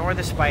Jenner nor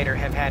the Spider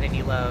have had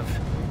any love.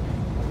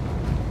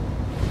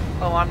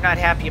 Oh, I'm not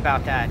happy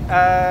about that.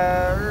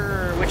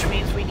 Which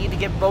means we need to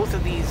get both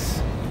of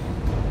these...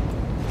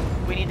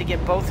 We need to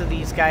get both of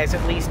these guys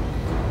at least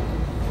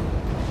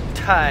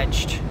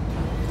touched.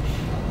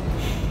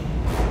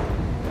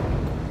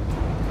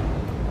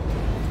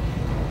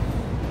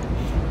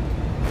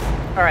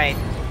 Alright.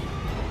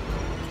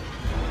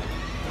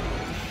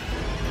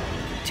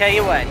 Tell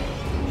you what.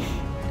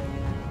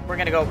 We're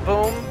gonna go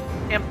boom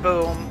and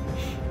boom.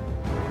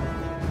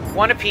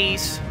 One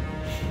apiece.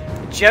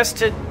 Just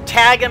to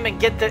tag them and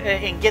get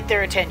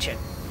their attention.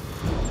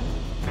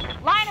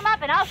 Line them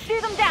up and I'll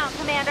shoot them down,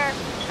 Commander.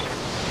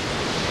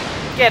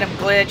 Get him,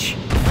 Glitch.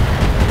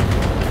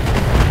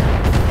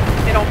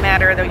 It don't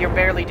matter, though you're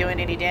barely doing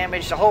any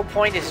damage. The whole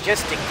point is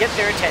just to get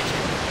their attention.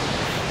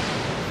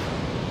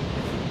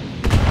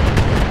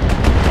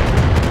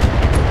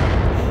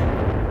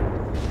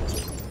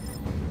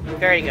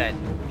 Very good.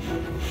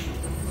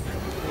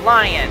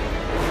 Lion,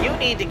 you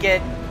need to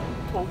get...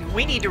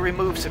 we need to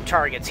remove some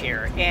targets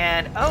here.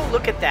 And, oh,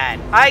 look at that.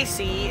 I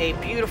see a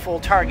beautiful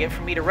target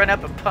for me to run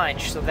up and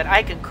punch so that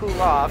I can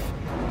cool off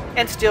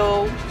and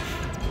still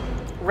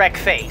wreck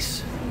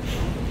face.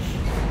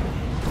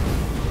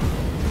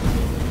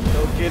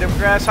 Go get him,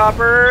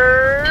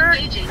 Grasshopper!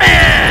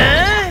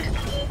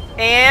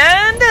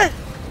 And...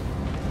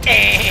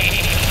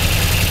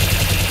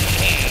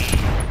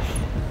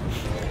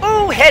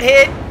 oh, head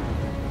hit!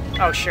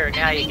 Oh, sure,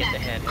 now you get the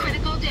head hit.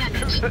 Critical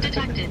damage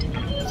detected.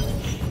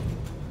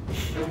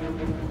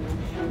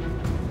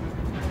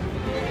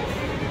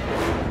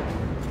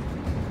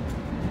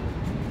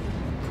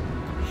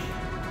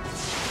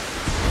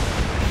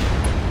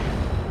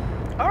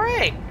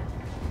 Alright.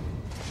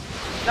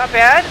 Not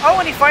bad. Oh,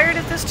 and he fired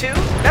at this too.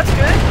 That's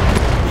good.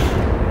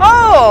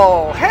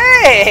 Oh,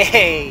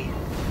 hey!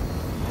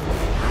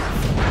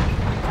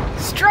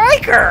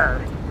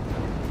 Striker!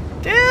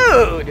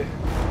 Dude!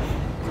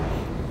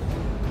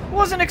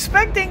 Wasn't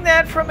expecting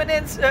that from an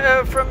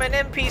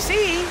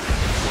NPC.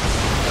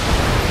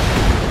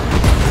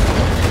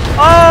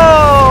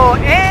 Oh,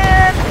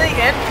 and the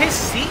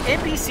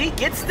NPC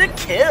gets the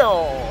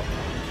kill.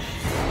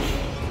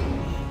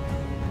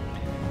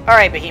 All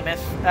right,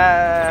 Behemoth.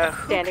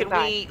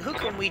 Who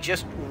can we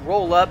just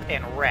roll up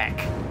and wreck?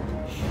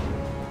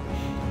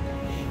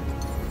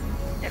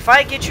 If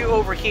I get you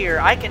over here,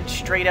 I can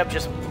straight up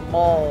just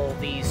maul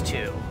these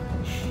two.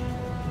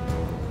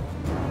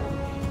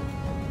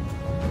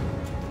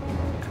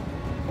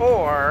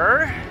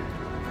 Or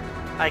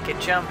I could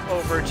jump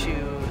over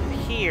to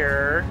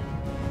here.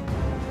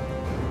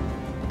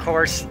 Of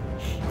course,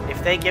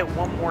 if they get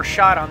one more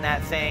shot on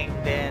that thing,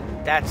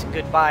 then that's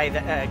goodbye.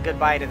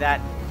 Goodbye to that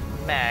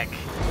mech.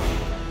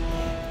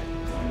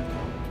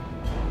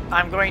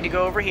 I'm going to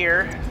go over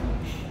here.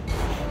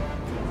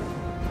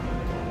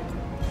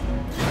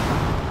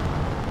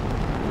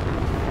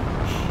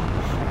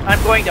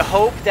 I'm going to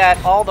hope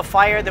that all the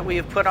fire that we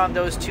have put on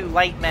those two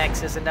light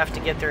mechs is enough to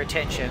get their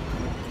attention.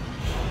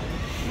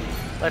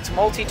 Let's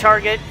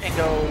multi-target and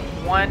go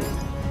 1,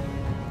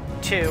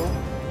 2.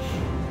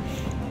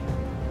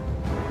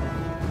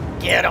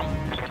 Get them.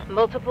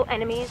 Multiple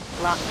enemies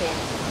locked in.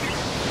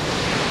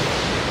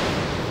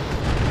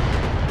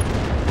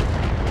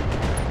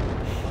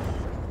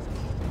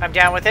 I'm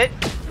down with it.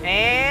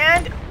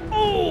 And...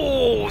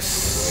 oh,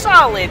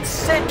 solid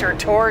center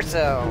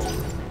torso.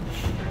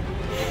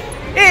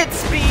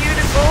 It's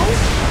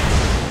beautiful.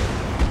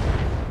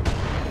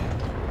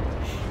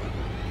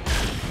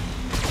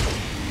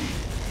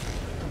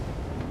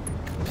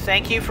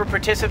 Thank you for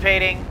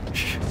participating.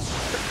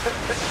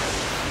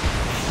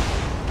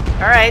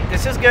 Alright,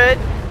 this is good.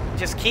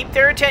 Just keep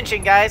their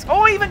attention, guys.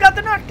 Oh, I even got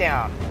the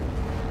knockdown.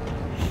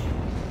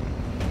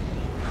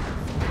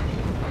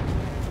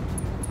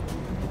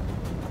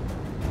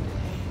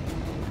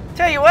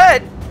 Tell you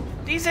what,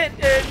 these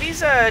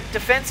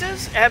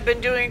defenses have been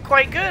doing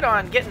quite good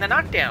on getting the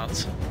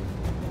knockdowns.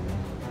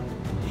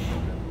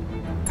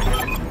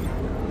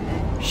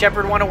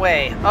 Shepherd 1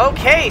 away.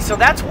 Okay, so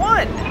that's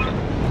 1.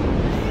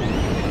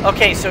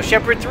 Okay, so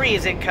Shepherd 3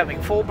 is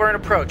incoming. Full burn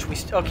approach.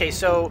 Okay,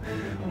 so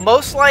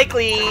most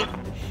likely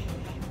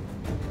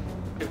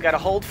we've got a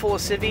hold full of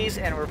civvies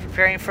and we're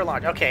preparing for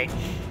launch. Okay,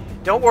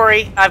 don't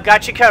worry, I've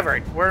got you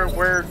covered.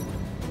 We're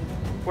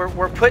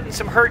putting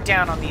some hurt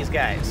down on these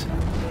guys.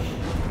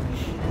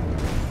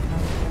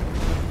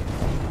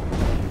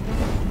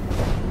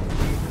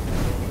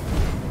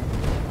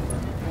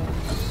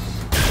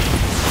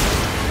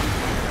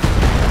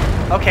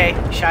 Okay,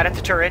 shot at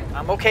the turret.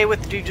 I'm okay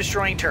with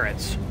destroying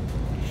turrets.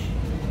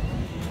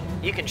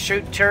 You can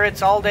shoot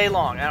turrets all day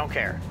long. I don't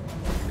care.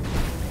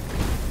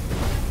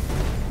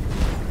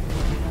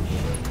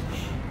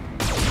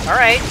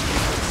 Alright.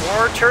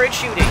 More turret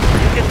shooting.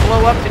 You can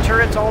blow up the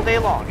turrets all day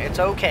long. It's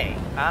okay.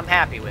 I'm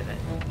happy with it.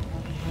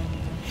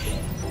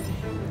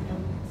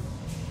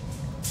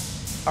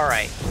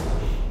 Alright.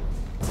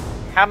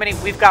 How many?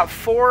 We've got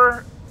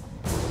 4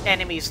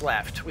 enemies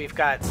left. We've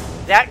got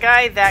that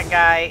guy,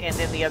 and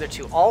then the other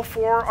 2. All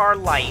 4 are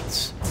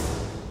lights.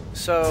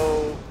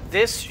 So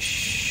this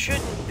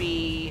shouldn't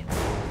be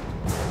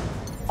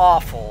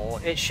awful.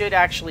 It should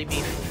actually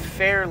be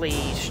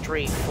fairly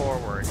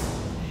straightforward.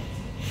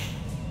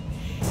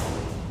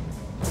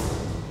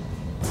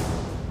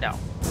 No.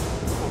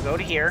 We'll go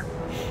to here.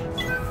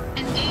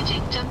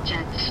 Engaging jump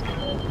jets.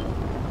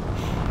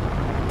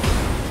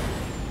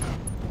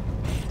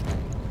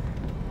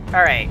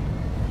 Alright.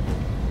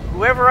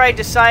 Whoever I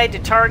decide to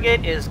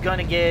target is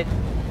gonna get...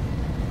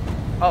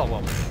 oh,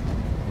 well...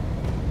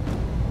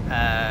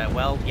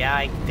 well, yeah,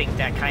 I think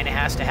that kind of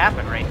has to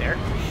happen right there.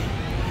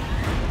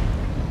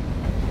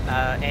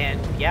 And,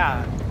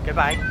 yeah,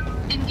 goodbye.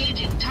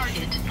 Engaging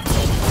target.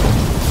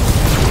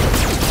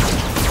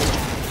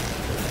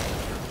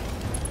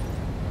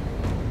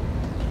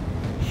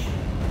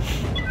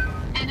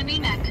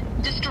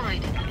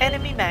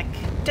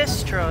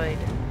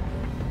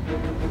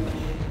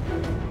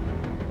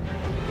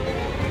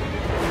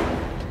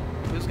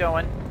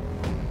 going.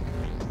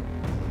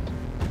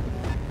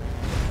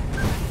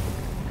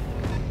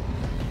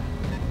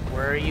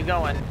 Where are you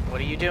going?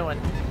 What are you doing?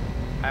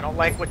 I don't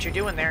like what you're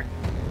doing there.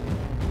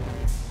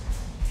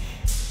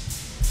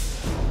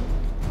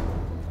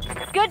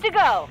 Good to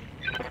go.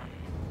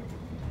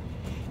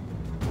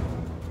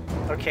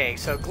 Okay,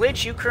 so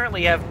Glitch, you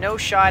currently have no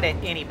shot at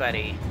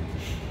anybody.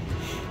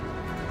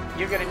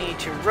 You're going to need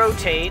to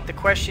rotate. The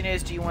question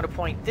is, do you want to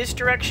point this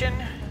direction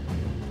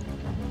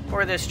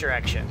or this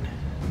direction?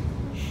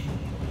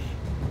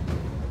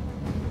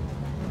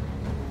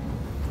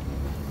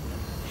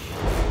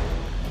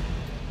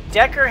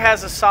 Decker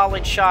has a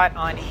solid shot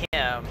on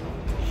him.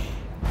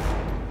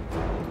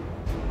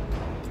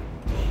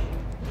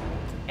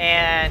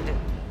 And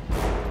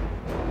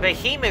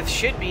Behemoth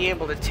should be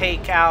able to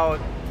take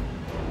out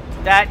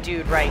that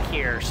dude right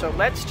here. So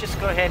let's just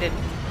go ahead and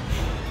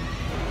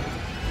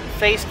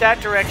face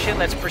that direction.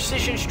 Let's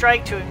precision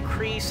strike to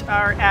increase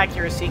our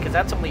accuracy, because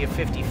that's only a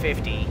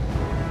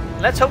 50-50.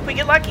 Let's hope we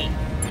get lucky.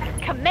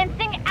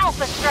 Commencing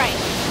Alpha Strike.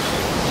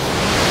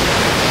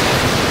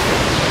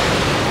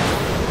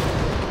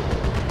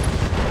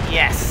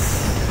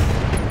 Yes.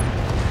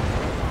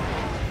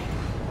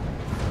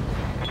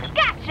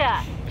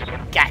 Gotcha.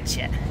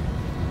 Gotcha.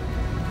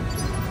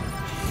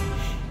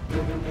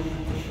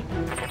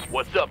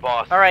 What's up,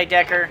 boss? All right,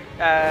 Decker.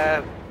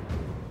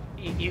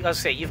 Let's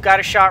say you've got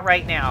a shot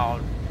right now.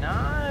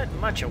 Not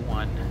much of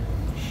one.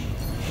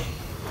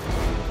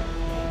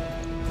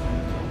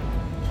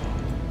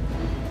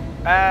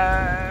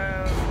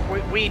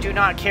 We do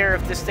not care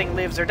if this thing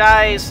lives or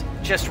dies.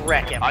 Just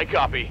wreck him. I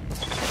copy.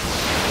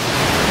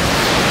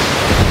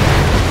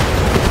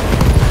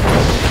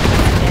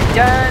 And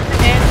done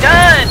and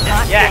done.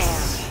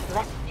 Yes.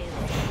 Let's do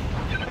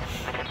it.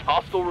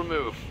 Hostile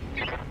removed.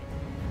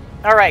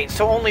 All right.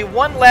 So only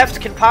one left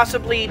can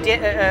possibly.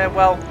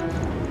 Well,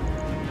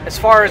 as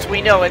far as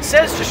we know, it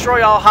says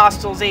destroy all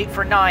hostiles 8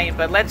 for 9.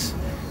 But let's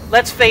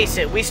face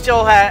it. We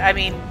still have. I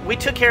mean, we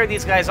took care of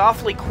these guys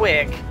awfully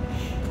quick.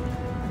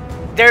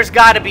 There's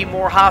got to be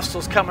more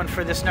hostiles coming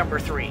for this number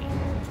 3.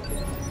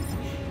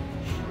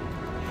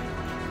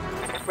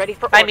 Ready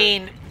for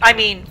orders. I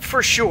mean,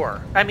 for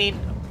sure. I mean,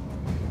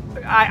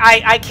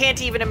 I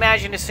can't even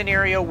imagine a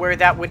scenario where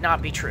that would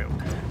not be true.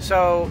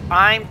 So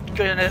I'm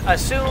gonna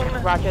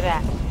assume Roger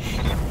that.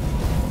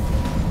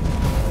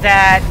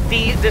 That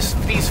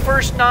these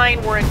first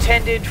 9 were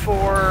intended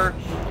for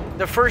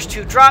the first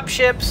 2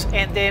 dropships,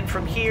 and then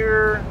from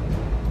here,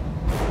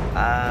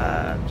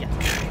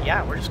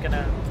 yeah, we're just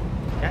gonna.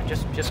 Yeah,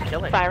 just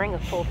kill it. Firing a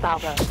full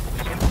salvo.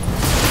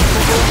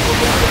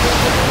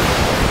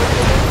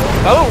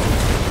 Boom!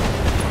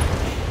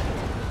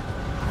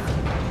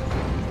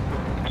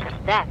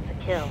 That's a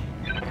kill.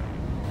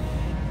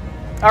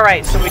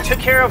 Alright, so we took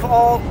care of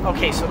all...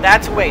 Okay, so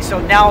that's away. So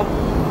now,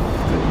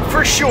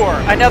 for sure,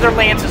 another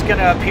Lance is going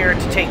to appear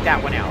to take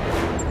that one out.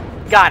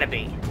 Gotta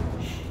be.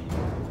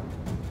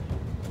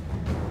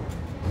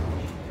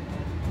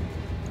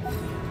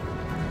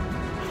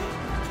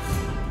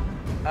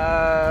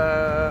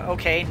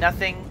 Okay,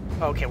 nothing.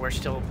 Okay, we're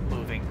still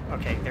moving.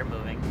 Okay, they're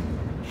moving.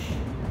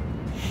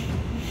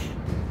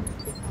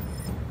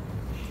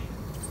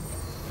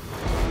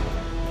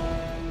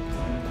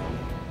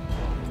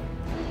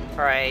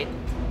 Alright.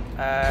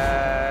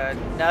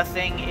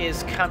 Nothing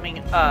is coming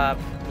up.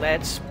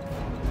 Let's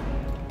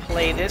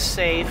play this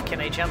safe.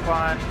 Can I jump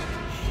on?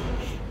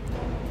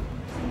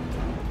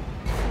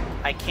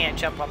 I can't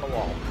jump on the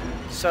wall.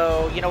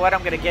 So, you know what? I'm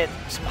going to get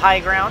some high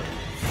ground.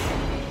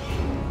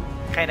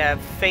 Kind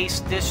of face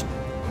this,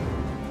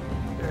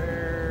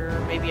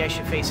 maybe I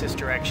should face this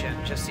direction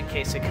just in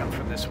case they come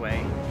from this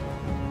way.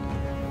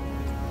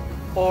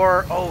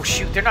 Or, oh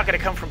shoot, they're not going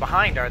to come from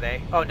behind, are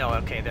they? Oh no,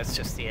 okay, that's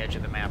just the edge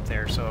of the map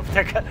there. So if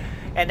they're,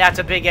 and that's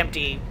a big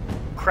empty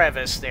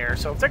crevice there.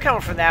 So if they're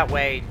coming from that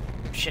way,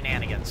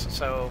 shenanigans.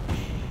 So,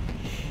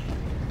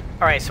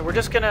 all right, so we're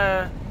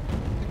gonna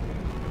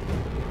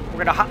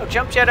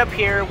jump jet up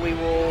here. We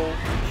will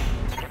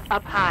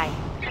up high.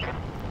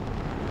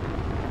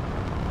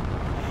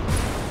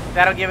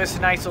 That'll give us a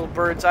nice little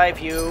bird's eye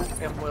view,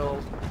 and we'll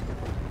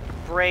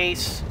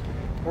brace.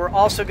 We're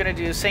also going to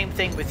do the same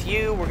thing with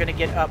you. We're going to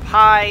get up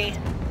high.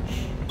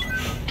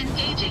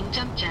 Engaging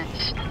jump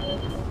jets.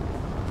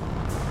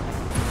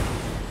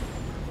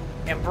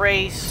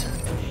 Embrace.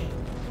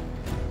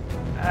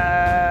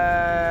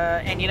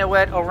 And you know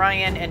what?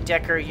 Orion and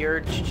Decker,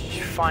 you're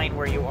fine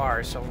where you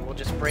are, so we'll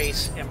just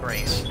brace,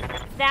 embrace.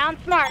 Sound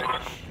smart.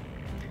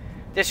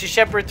 This is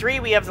Shepherd 3.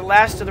 We have the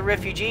last of the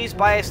refugees.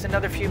 Buy us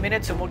another few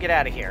minutes and we'll get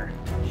out of here.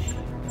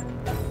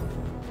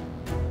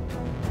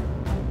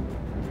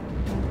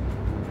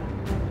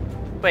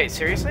 Wait,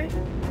 seriously?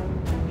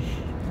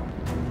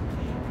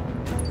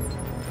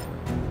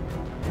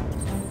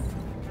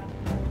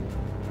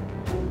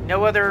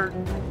 No other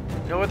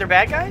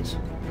bad guys?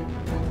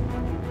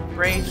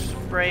 Brace,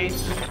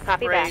 brace,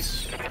 Copy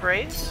brace,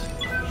 brace.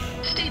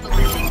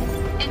 Stabilizing.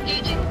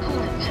 Engaging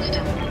coolant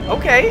system.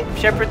 Okay,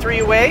 Shepherd 3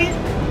 away.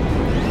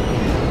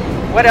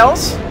 What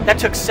else? That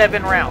took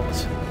 7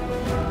 rounds.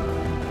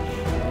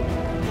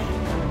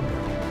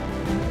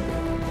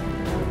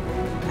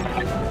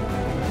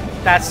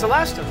 That's the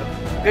last of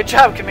them. Good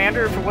job,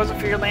 Commander. If it wasn't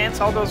for your lance,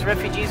 all those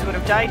refugees would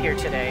have died here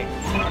today.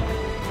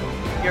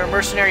 Your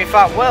mercenary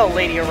fought well,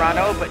 Lady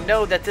Arano, but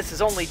know that this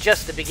is only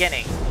just the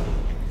beginning.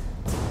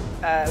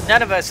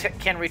 None of us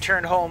can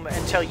return home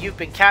until you've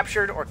been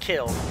captured or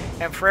killed.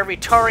 And for every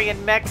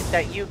Taurian mech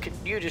that you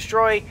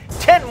destroy,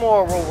 10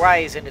 more will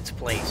rise in its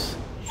place.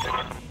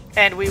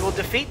 And we will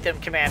defeat them,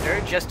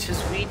 Commander, just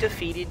as we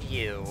defeated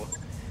you.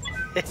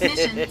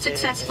 Mission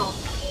successful.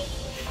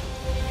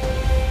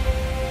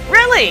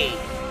 Really?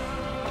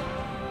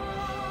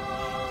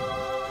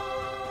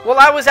 Well,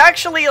 I was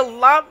actually a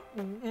lot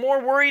more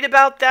worried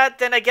about that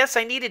than I guess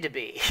I needed to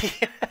be.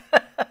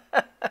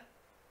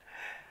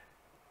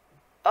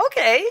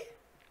 Okay.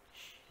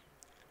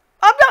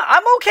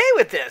 I'm okay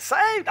with this.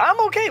 I'm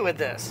okay with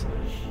this.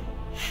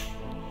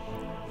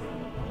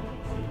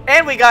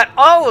 And we got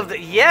all of the...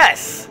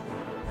 Yes!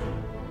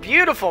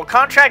 Beautiful.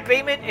 Contract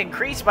payment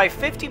increased by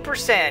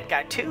 50%.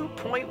 Got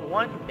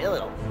 2.1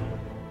 mil.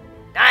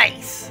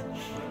 Nice.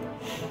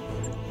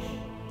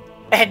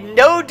 And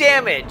no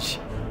damage.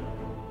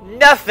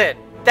 Nothing.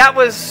 That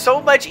was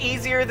so much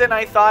easier than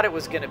I thought it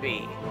was going to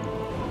be.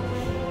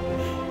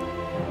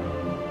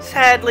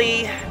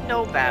 Sadly,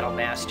 no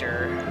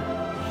Battlemaster.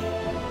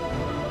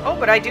 Oh,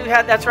 but I do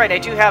have... That's right, I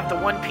do have the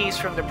one piece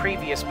from the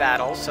previous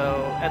battle,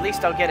 so at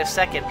least I'll get a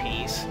second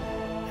piece.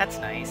 That's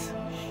nice.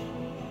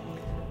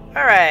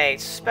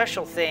 Alright,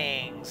 special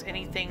things.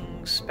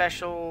 Anything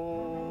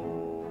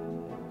special?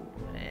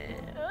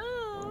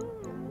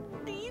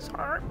 These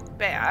aren't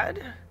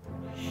bad.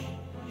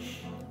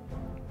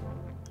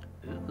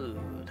 Ooh,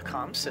 the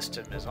comm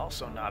system is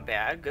also not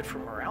bad. Good for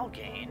morale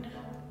gain.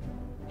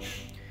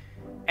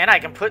 And I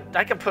can put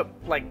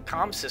like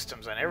comm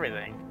systems on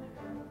everything.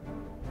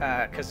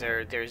 Cause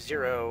they're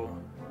zero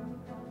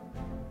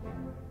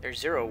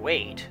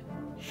weight.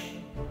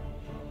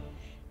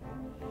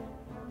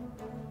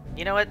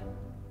 You know what?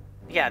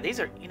 Yeah, these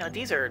are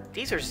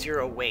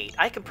zero weight.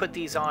 I can put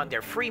these on.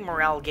 They're free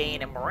morale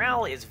gain, and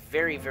morale is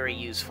very, very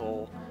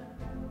useful.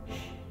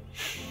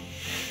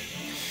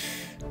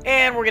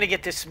 And we're gonna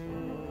get this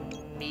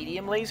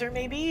medium laser,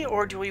 maybe?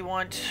 Or do we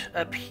want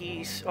a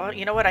piece? Oh,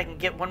 you know what? I can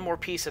get one more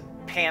piece of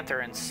Panther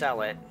and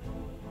sell it.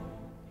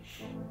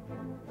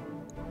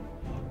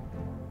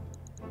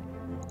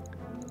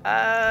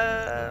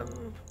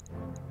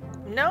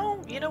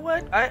 No, you know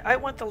what? I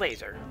want the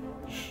laser.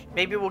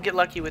 Maybe we'll get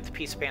lucky with the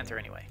piece of Panther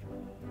anyway.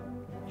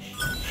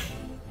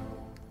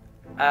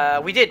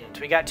 We didn't.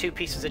 We got 2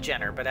 pieces of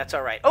Jenner, but that's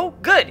alright. Oh,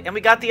 good! And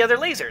we got the other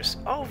lasers.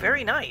 Oh,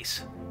 very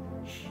nice.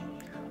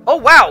 Oh,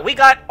 wow! We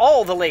got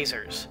all the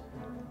lasers.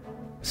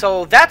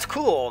 So that's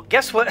cool.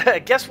 Guess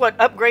what? Guess what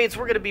upgrades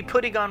we're going to be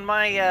putting on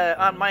my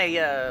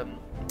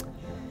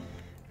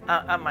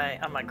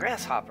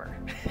grasshopper.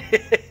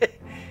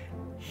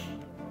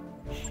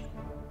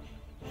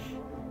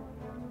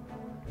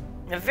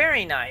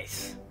 Very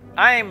nice.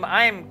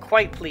 I'm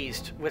quite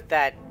pleased with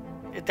that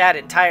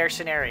entire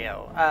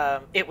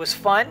scenario. It was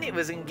fun. It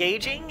was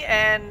engaging,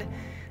 and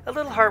a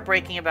little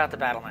heartbreaking about the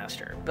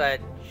Battlemaster.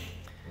 But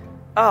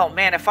oh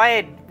man, if I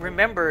had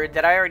remembered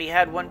that I already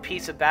had one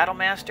piece of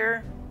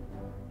Battlemaster,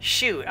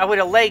 shoot, I would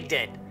have legged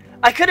it.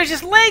 I could have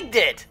just legged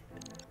it.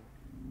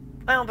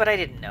 Well, but I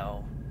didn't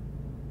know.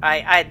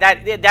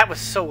 That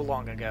was so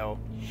long ago.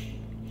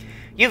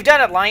 You've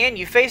done it, Lion.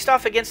 You faced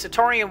off against the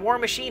Taurian war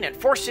machine and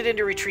forced it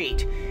into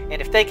retreat.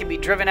 And if they can be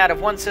driven out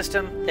of one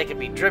system, they can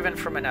be driven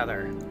from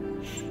another.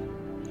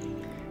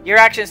 Your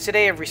actions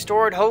today have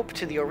restored hope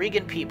to the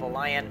Oregon people,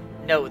 Lion.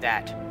 Know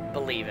that.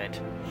 Believe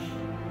it.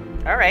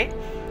 Alright.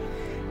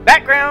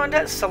 Background,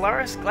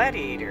 Solaris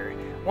Gladiator.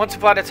 Once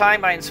upon a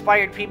time, I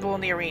inspired people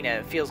in the arena.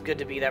 It feels good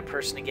to be that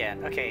person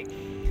again. Okay.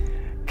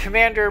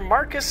 Commander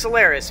Marcus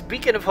Solaris,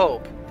 Beacon of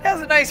Hope. That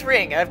was a nice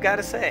ring, I've got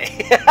to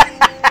say.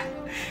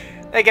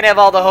 They can have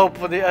all the hope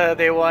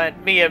they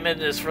want. Me, I'm in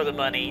this for the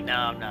money. No,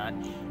 I'm not.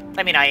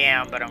 I mean, I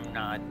am, but I'm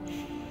not.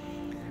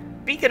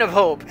 Beacon of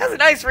Hope. Has a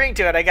nice ring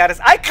to it, I gotta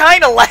say. I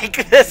kind of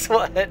like this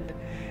one.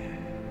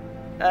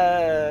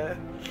 I'm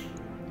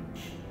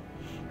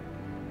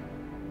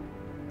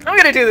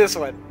gonna do this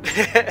one.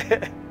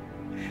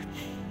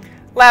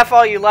 Laugh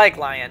all you like,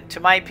 Lion. To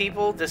my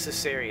people, this is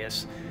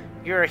serious.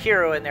 You're a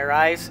hero in their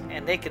eyes,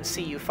 and they can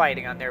see you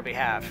fighting on their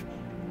behalf.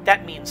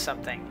 That means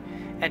something.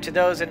 And to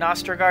those in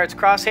Ostergaard's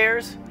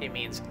crosshairs, it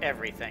means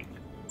everything.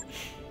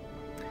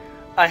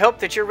 I hope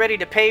that you're ready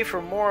to pay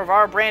for more of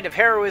our brand of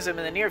heroism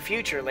in the near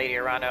future, Lady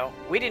Arano.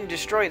 We didn't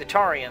destroy the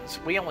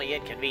Taurians, we only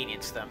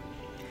inconvenienced them.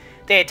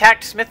 They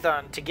attacked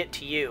Smithon to get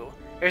to you.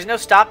 There's no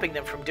stopping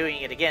them from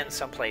doing it again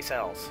someplace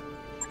else.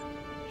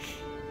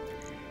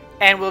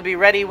 And we'll be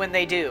ready when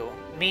they do.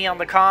 Me on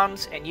the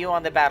comms and you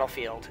on the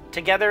battlefield.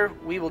 Together,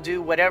 we will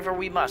do whatever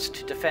we must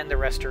to defend the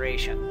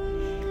restoration.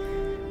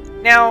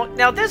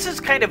 Now this is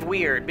kind of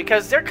weird,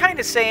 because they're kind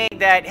of saying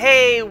that,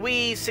 hey,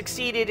 we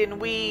succeeded and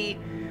we...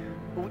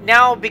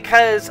 Now,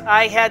 because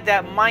I had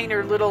that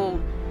minor little...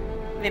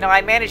 You know,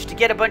 I managed to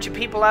get a bunch of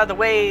people out of the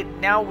way,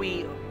 now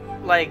we,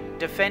 like,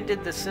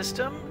 defended the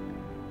system?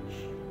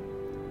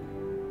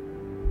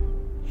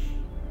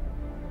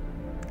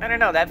 I don't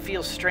know, that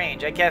feels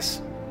strange. I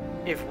guess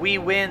if we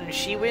win,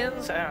 she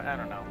wins? I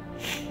don't know.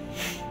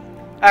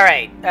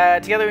 Alright,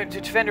 together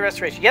to defend a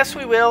restoration. Yes,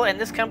 we will, and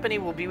this company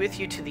will be with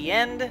you to the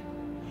end.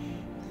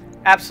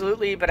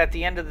 Absolutely, but at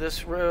the end of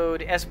this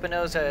road,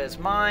 Espinosa is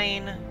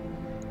mine.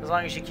 As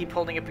long as you keep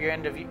holding up your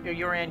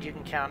end, you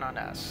can count on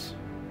us.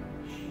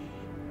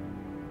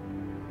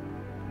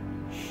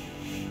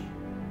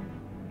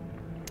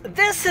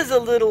 This is a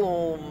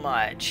little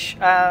much,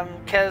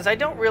 because I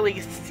don't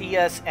really see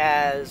us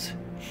as...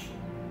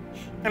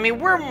 I mean,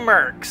 we're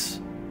mercs.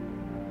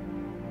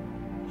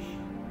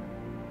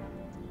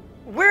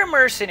 We're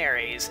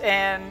mercenaries,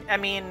 and, I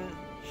mean,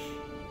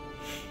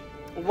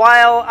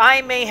 while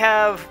I may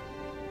have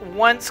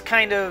once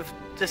kind of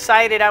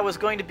decided I was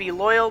going to be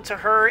loyal to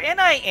her,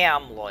 and I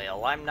am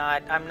loyal, I'm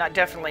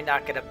definitely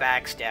not going to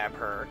backstab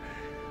her,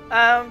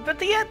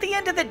 but at the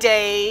end of the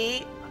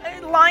day,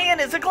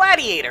 Lion is a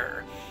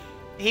gladiator.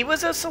 He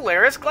was a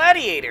Solaris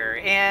gladiator,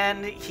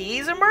 and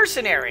he's a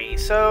mercenary,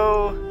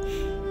 so...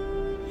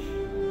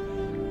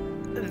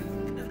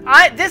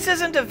 this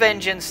isn't a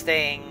vengeance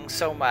thing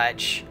so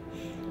much,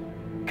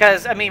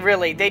 because, I mean,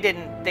 really, they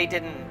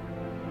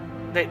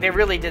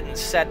really didn't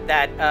set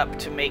that up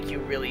to make you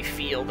really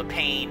feel the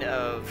pain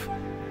of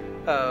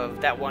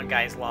that one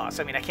guy's loss.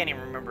 I mean, I can't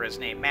even remember his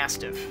name.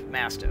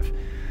 Mastiff.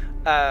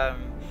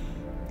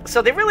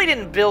 So they really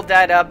didn't build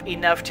that up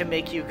enough to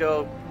make you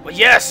go, well,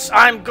 yes,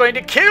 I'm going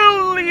to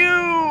kill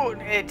you!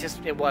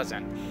 It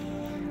wasn't.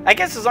 I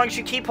guess as long as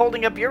you keep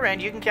holding up your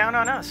end, you can count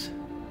on us.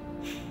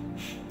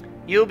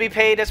 You'll be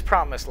paid as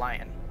promised,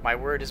 Lion. My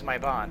word is my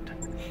bond.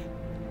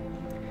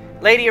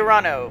 Lady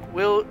Arano,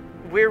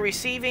 we're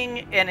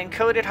receiving an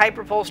encoded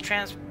hyperpulse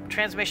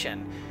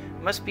transmission.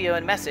 Must be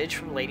a message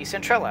from Lady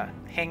Centrella.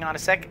 Hang on a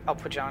sec, I'll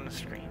put you on the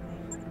screen.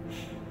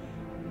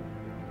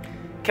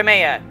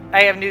 Kamea,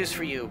 I have news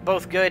for you,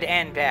 both good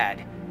and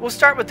bad. We'll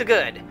start with the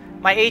good.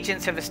 My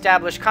agents have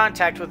established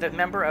contact with a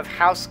member of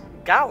House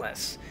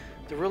Gallus,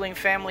 the ruling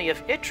family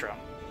of Itram.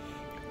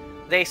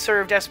 They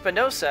served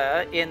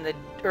Espinosa in the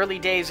early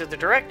days of the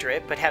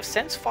Directorate, but have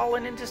since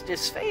fallen into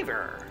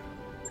disfavor.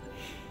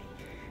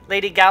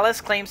 Lady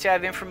Gallus claims to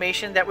have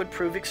information that would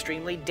prove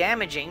extremely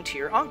damaging to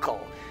your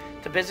uncle.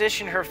 The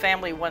position her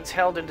family once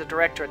held in the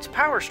Directorate's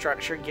power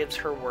structure gives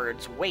her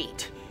words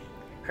weight.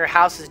 Her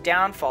house's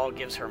downfall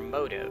gives her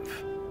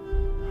motive.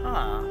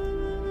 Huh.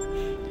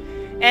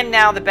 And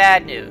now the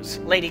bad news.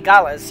 Lady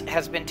Gallus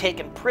has been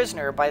taken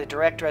prisoner by the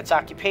Directorate's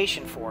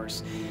occupation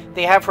force.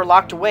 They have her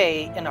locked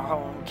away in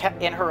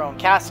her own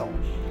castle,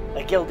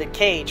 a gilded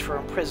cage for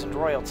imprisoned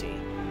royalty.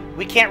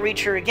 We can't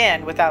reach her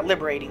again without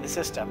liberating the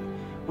system.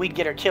 We'd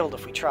get her killed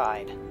if we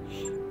tried.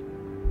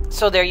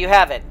 So there you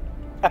have it.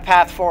 A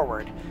path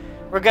forward.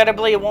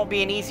 Regrettably, it won't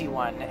be an easy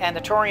one, and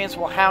the Taurians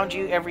will hound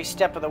you every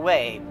step of the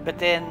way, but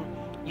then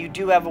you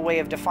do have a way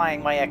of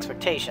defying my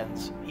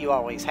expectations. You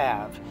always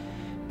have.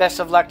 Best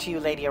of luck to you,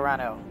 Lady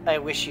Arano. I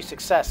wish you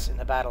success in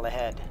the battle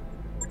ahead.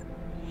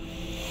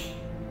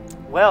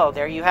 Well,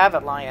 there you have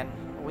it, Lion.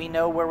 We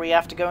know where we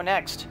have to go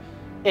next.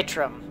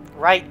 Itram,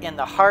 right in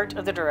the heart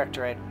of the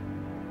Directorate.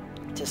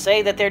 To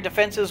say that their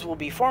defenses will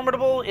be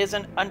formidable is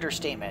an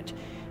understatement,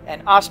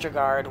 and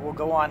Ostergaard will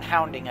go on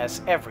hounding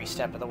us every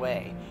step of the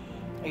way.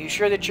 Are you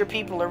sure that your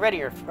people are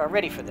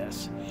ready for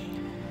this?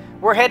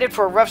 We're headed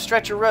for a rough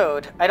stretch of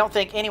road. I don't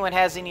think anyone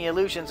has any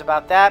illusions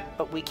about that,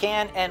 but we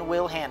can and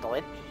will handle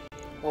it.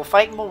 We'll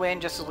fight and we'll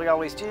win, just as we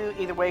always do.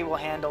 Either way, we'll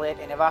handle it,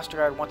 and if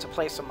Ostergaard wants a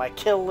place on my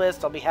kill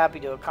list, I'll be happy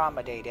to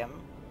accommodate him.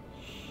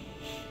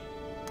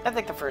 I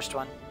think the first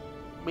one.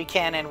 We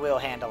can and will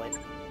handle it.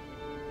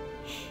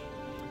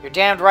 You're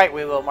damned right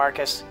we will,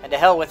 Marcus, and to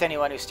hell with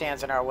anyone who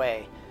stands in our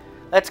way.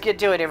 Let's get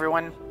to it,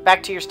 everyone.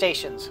 Back to your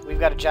stations. We've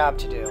got a job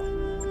to do.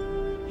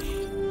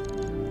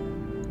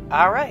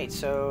 Alright,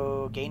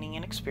 so gaining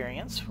in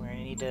experience. We're going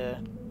to need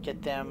to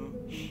get them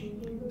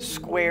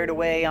squared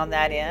away on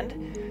that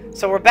end.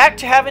 So we're back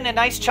to having a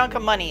nice chunk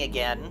of money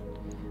again.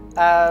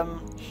 And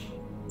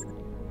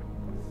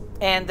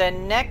the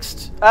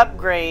next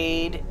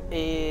upgrade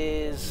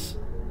is,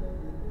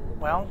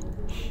 well,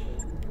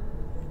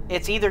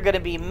 it's either going to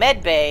be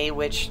Med Bay,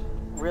 which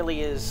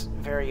really is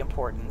very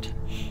important.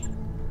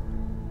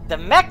 The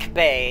Mech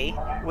Bay,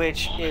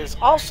 which is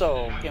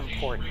also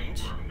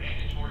important.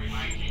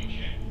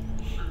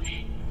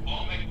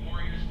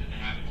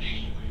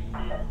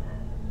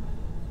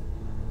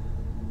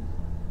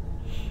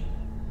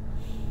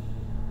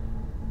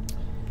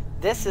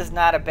 This is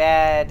not a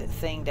bad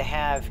thing to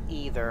have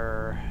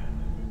either.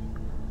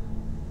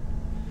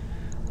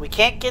 We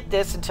can't get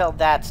this until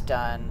that's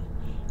done.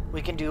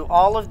 We can do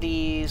all of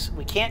these.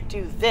 We can't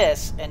do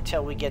this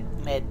until we get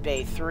Med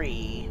Bay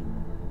 3.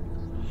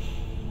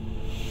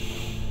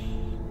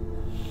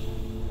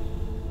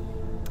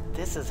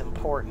 This is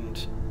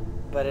important,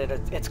 but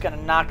it's going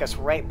to knock us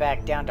right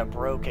back down to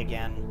broke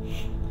again.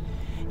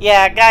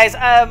 Yeah, guys,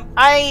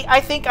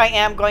 I think I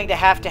am going to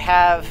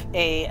have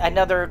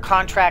another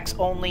contracts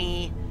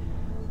only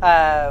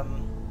type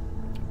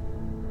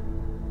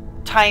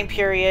time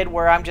period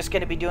where I'm just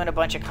going to be doing a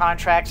bunch of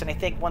contracts, and I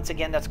think once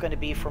again that's going to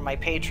be for my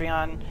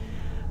Patreon.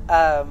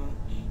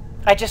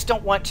 I just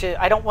don't want to.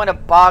 I don't want to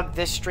bog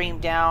this stream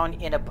down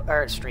in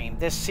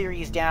this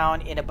series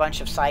down in a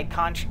bunch of side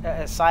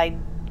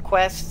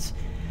quests.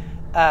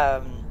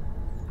 I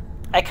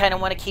kind of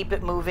want to keep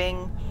it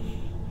moving.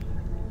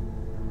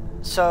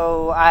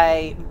 So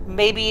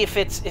maybe if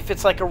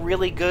it's like a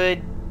really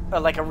good,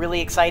 like a really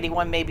exciting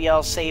one, maybe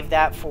I'll save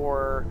that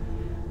for.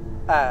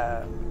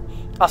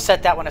 I'll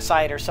set that one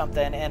aside or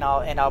something, and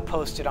I'll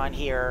post it on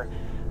here.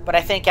 But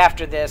I think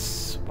after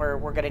this, we're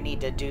going to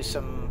need to do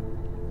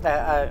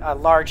a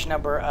large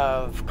number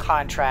of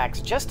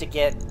contracts just to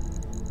get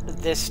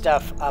this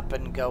stuff up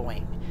and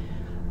going.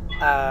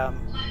 I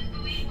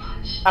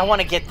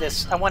want to get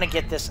this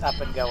up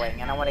and going,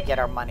 and I want to get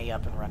our money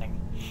up and running.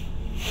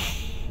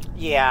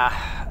 Yeah,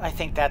 I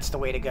think that's the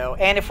way to go.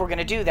 And if we're going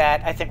to do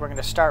that, I think we're going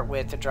to start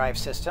with the drive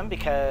system,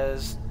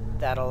 because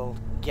that'll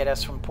get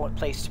us from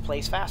place to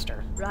place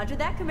faster. Roger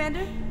that,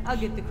 Commander. I'll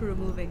get the crew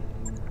moving.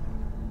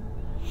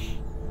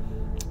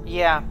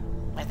 Yeah,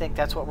 I think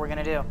that's what we're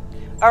going to do.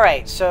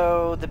 Alright,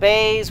 so the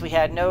bays, we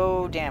had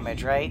no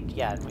damage, right?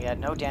 Yeah, we had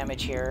no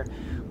damage here.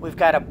 We've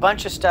got a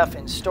bunch of stuff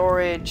in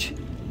storage.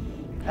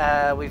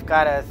 We've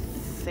got a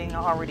thing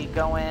already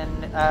going.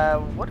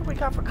 What do we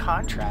got for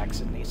contracts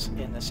in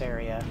this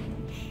area?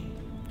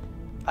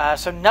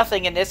 So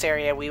nothing in this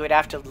area. We would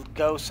have to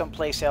go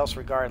someplace else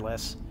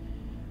regardless.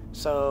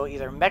 So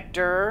either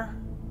Mector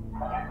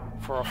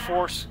for a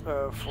 4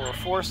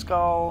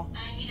 skull,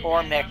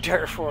 or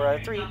Mector for a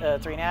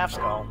 3.5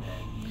 skull.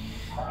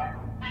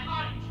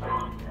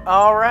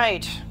 All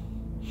right.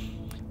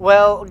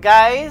 Well,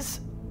 guys,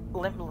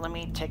 let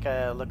me take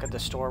a look at the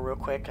store real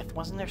quick.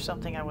 Wasn't there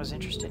something I was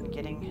interested in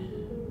getting?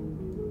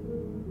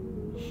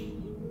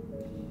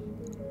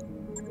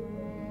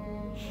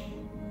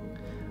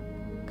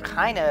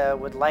 Kinda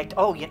would like to,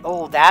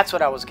 oh, that's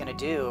what I was gonna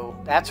do.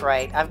 That's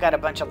right. I've got a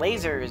bunch of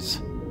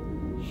lasers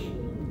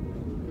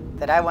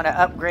that I want to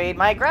upgrade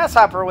my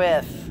grasshopper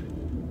with.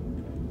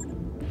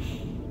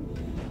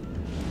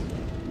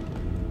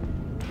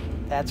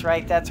 That's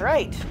right, that's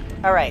right.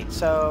 Alright,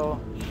 so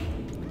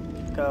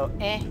go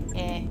and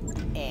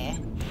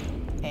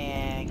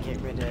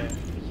get rid of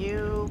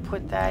you,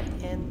 put that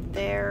in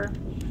there.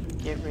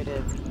 Get rid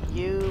of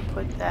you,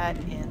 put that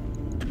in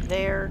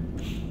there.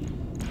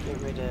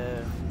 Get rid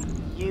of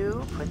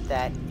you, put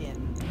that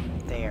in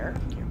there.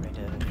 Get rid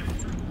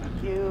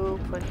of you,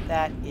 put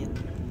that in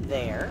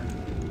there.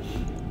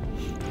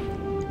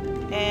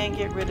 And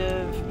get rid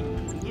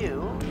of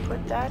you,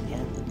 put that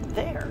in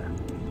there.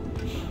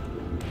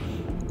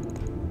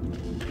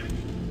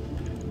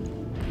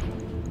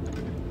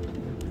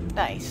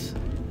 Nice.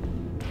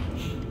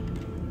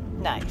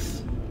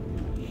 Nice.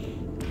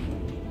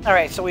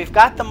 Alright, so we've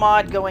got the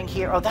mod going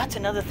here. Oh, that's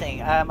another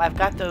thing. I've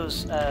got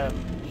those,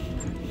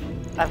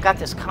 I've got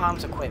this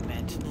comms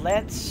equipment.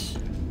 Let's...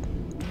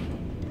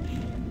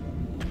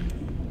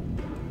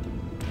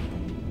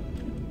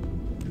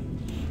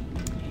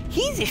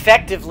 He's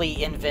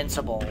effectively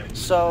invincible,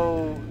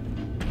 so...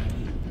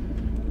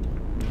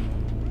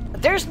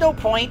 There's no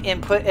point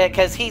in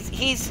because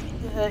he's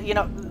you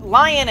know,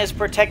 Lion is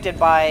protected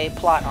by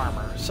plot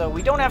armor, so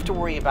we don't have to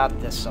worry about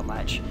this so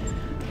much.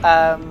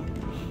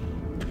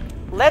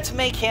 Let's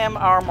make him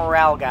our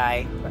morale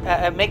guy.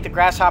 Make the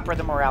grasshopper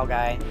the morale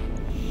guy.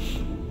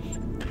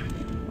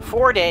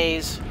 4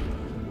 days.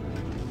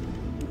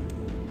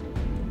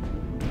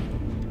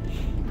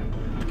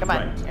 Come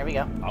on, right. There we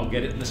go. I'll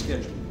get it in the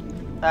schedule.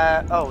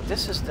 Oh,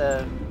 this is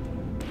the...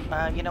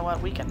 you know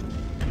what, we can...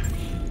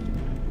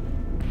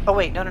 Oh,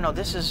 wait, no,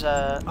 this is,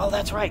 oh,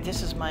 that's right,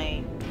 this is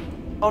my...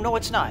 Oh, no,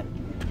 it's not.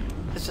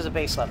 This is a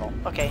base level.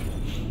 Okay.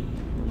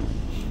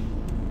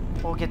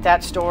 We'll get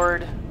that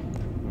stored.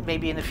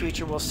 Maybe in the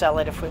future we'll sell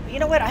it if we... You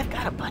know what, I've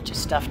got a bunch of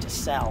stuff to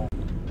sell.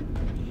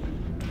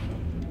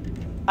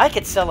 I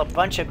could sell a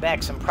bunch of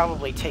mechs and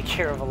probably take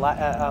care of a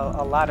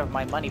lot of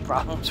my money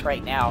problems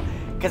right now.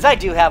 Because I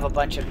do have a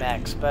bunch of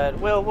mechs, but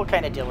we'll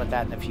kind of deal with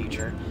that in the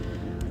future.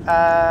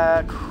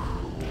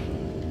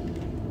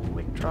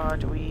 Quick draw,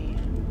 do we...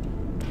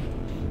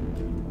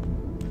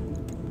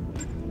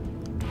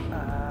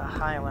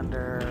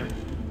 Highlander...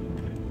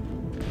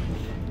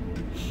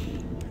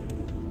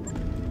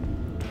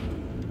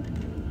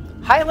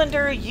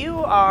 Highlander,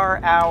 you are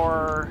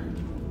our...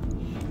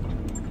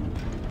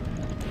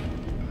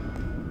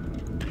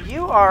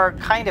 You are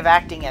kind of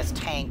acting as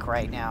tank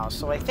right now,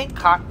 so I think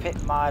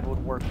cockpit mod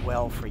would work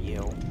well for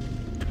you.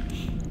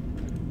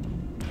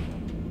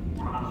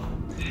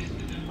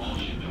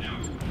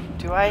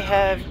 Do I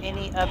have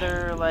any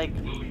other, like,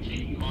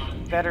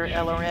 better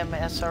LRM,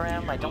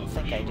 SRM? I don't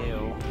think I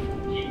do.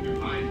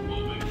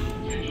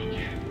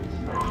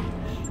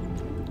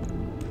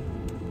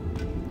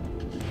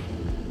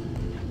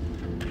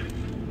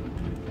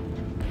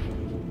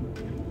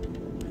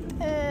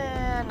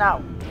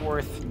 Not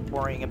worth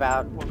worrying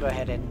about. We'll go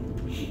ahead and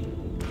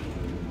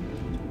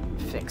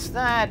fix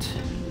that.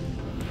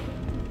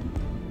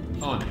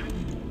 On it.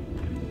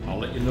 I'll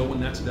let you know when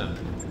that's done.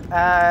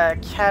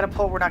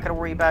 Catapult, we're not going to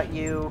worry about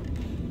you.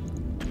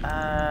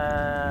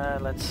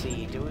 Let's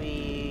see, do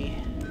we...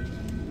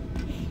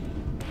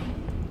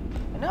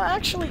 No,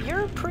 actually,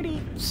 you're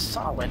pretty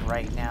solid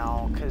right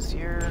now, because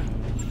you're...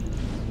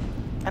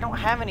 I don't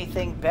have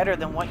anything better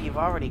than what you've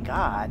already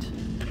got.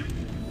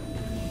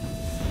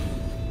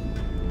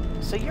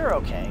 So you're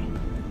okay.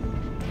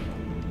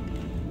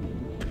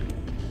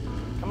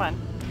 Come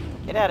on,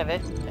 get out of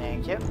it.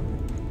 Thank you.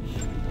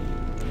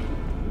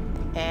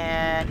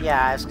 And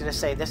yeah, I was gonna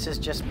say this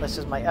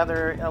is my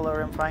other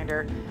LRM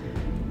finder.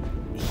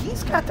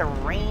 He's got the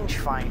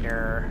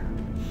rangefinder,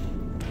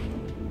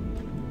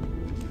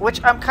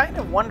 which I'm kind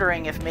of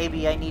wondering if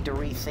maybe I need to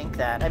rethink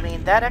that. I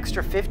mean, that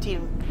extra 50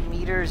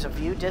 meters of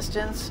view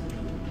distance,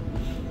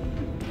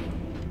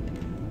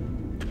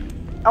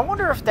 I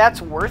wonder if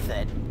that's worth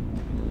it.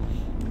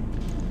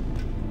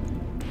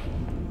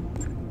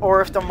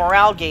 Or if the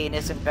morale gain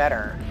isn't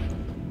better.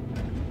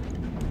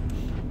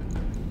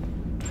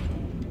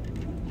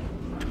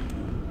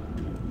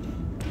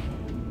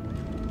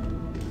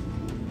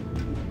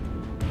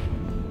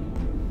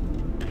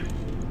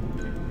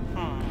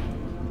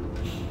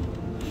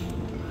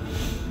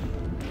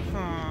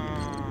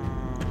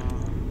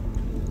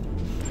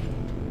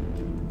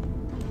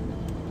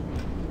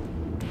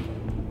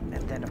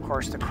 And then, of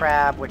course, the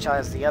crab, which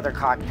has the other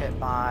cockpit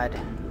mod.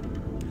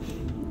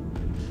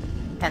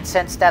 And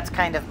since that's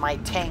kind of my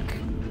tank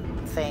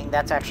thing,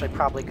 that's actually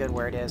probably good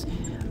where it is.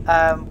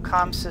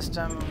 Comm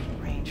system,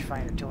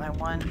 rangefinder, do I have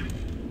one?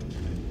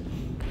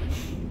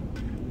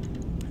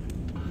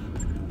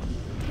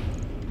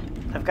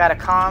 I've got a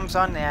comms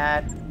on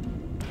that.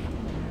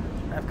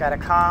 I've got a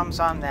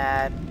comms on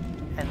that.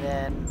 And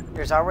then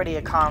there's already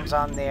a comms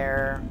on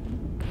there.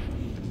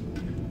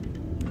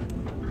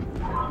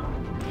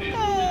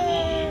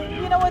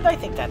 You know what? I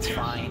think that's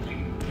fine.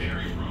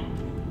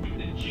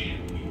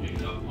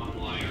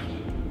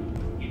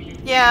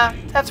 Yeah,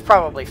 that's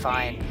probably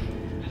fine.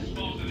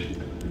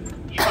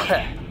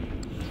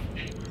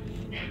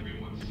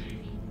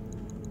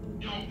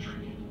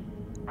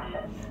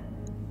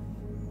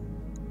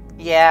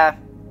 Yeah.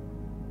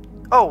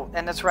 Oh,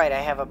 and that's right,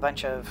 I have a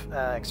bunch of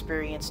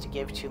experience to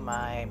give to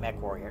my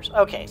mech warriors.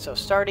 Okay, so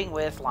starting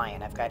with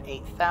Lion, I've got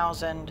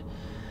 8,000.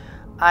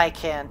 I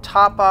can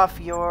top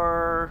off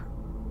your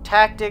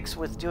tactics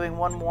with doing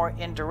one more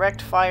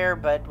indirect fire,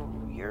 but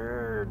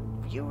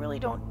you really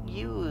don't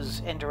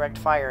use indirect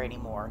fire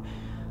anymore.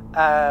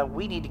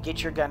 We need to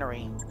get your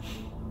gunnery.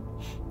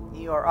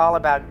 You are all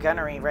about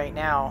gunnery right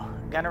now.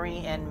 Gunnery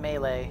and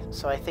melee.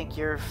 So I think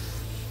you're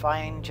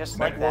fine just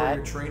like that.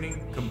 Warrior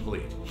training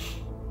complete.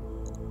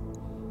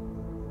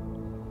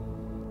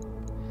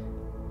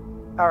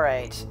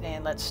 Alright,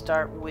 and let's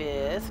start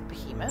with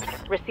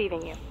Behemoth.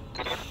 Receiving you.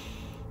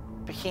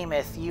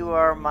 Behemoth, you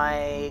are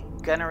my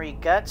gunnery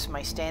guts,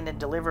 my stand and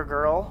deliver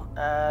girl.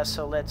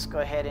 So let's go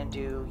ahead and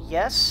do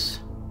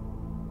yes.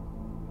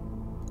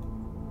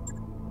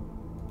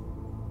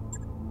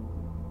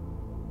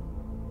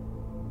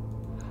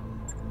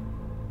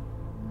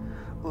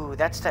 Ooh,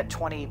 that's that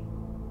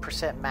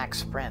 20% max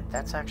sprint.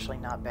 That's actually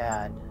not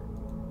bad.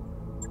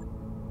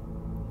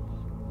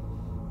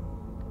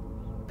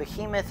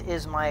 Behemoth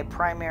is my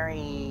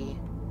primary...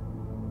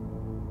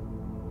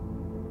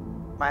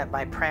 My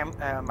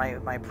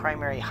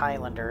primary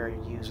Highlander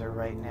user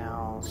right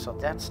now, so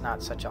that's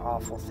not such an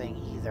awful thing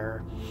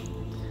either.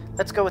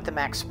 Let's go with the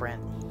max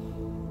sprint.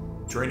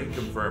 Training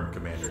confirmed,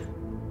 Commander.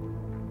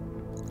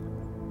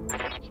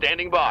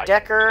 Standing by.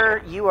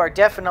 Decker, you are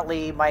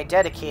definitely my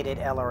dedicated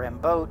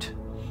LRM boat.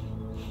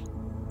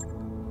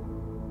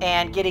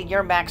 And getting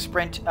your max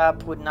sprint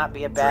up would not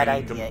be a bad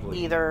idea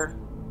either.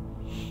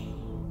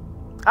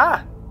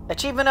 Ah!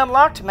 Achievement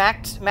unlocked,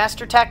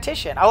 Master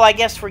Tactician. Oh, I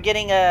guess we're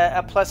getting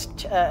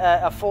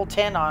a full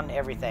 10 on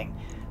everything.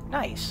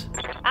 Nice.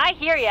 I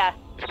hear ya.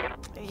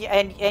 Yeah,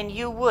 and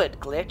you would,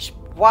 Glitch.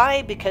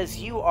 Why? Because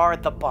you are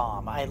the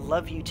bomb. I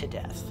love you to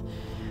death.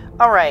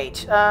 All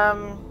right.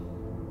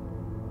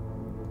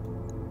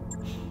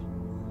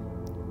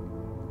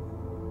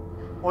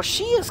 Well,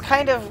 she is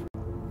kind of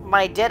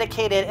my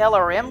dedicated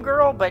LRM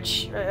girl,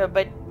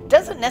 but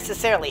doesn't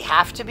necessarily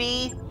have to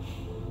be.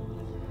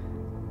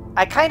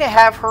 I kind of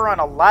have her on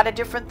a lot of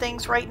different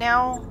things right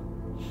now.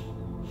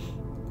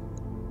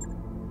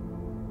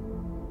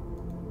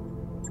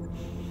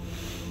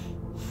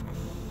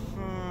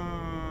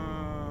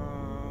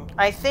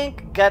 I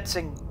think Guts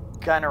and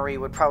Gunnery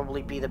would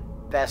probably be the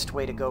best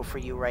way to go for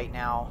you right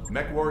now.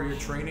 Mech Warrior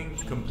training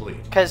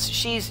complete. Because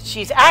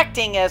she's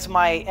acting as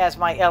my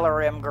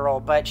LRM girl,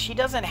 but she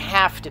doesn't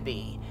have to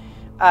be.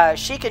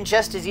 She can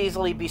just as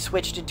easily be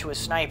switched into a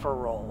sniper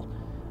role.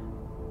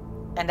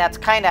 And that's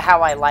kind of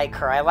how I like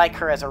her. I like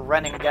her as a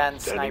run-and-gun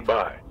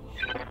sniper.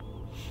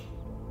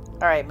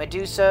 Alright,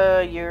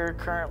 Medusa, you're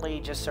currently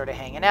just sort of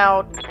hanging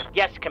out.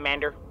 Yes,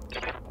 Commander.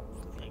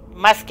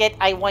 Musket,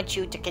 I want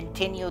you to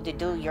continue to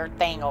do your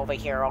thing over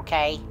here,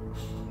 okay?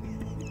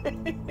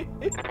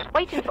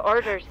 Waiting for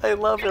orders. I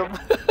love him.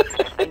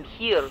 I'm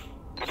here.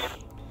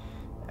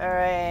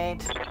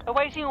 Alright.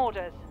 Awaiting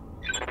orders.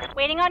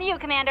 Waiting on you,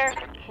 Commander.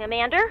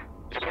 Commander?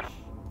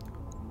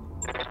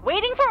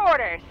 Waiting for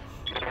orders.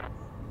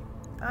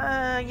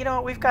 You know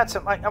what? We've got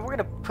some. We're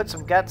gonna put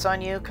some guts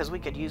on you because we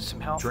could use some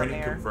help from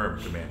Training there.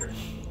 confirmed, Commander.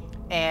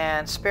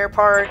 And spare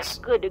parts.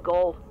 Good to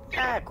go.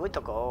 Ah, good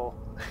to go.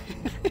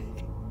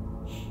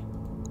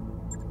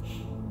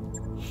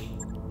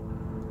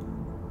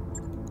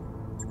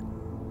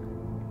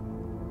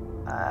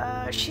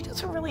 She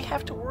doesn't really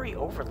have to worry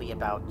overly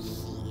about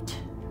heat.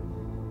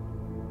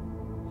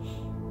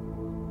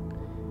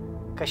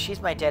 Because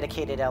she's my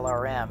dedicated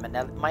LRM,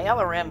 and my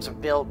LRMs are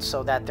built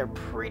so that they're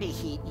pretty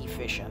heat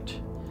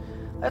efficient.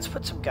 Let's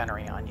put some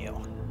gunnery on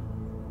you.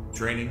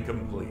 Training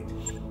complete.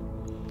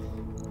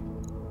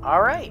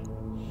 Alright.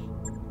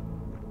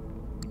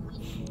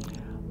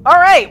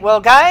 Alright,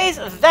 well guys,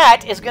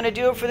 that is going to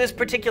do it for this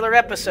particular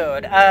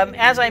episode.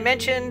 As I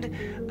mentioned,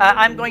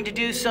 I'm going to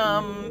do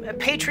some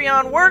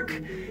Patreon work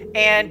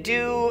and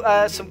do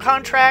some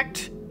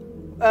contract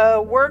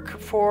work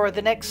for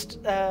the next,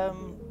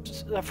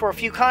 for a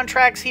few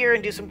contracts here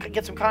and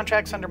get some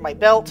contracts under my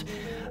belt,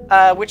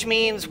 which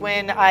means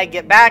when I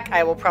get back,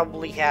 I will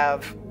probably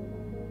have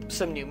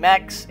some new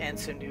mechs and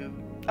some new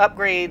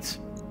upgrades.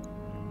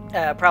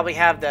 Probably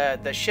have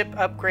the ship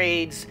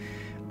upgrades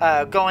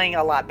going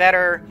a lot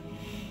better.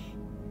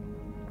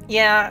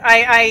 Yeah,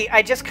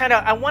 I just kind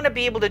of, I want to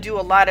be able to do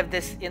a lot of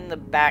this in the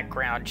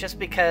background, just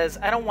because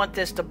I don't want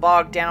this to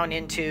bog down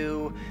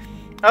into,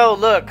 oh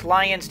look,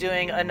 Lion's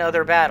doing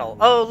another battle.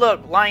 Oh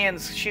look,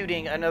 Lion's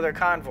shooting another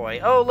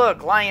convoy. Oh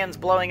look, Lion's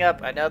blowing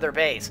up another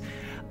base.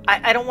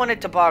 I don't want it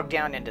to bog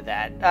down into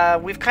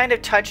that. We've kind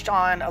of touched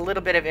on a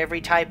little bit of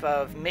every type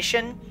of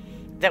mission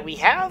that we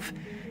have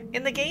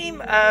in the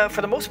game,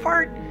 for the most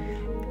part.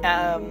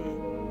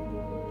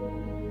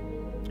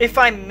 If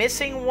I'm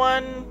missing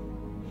one,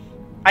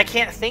 I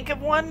can't think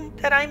of one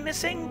that I'm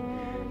missing.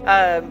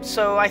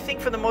 So I think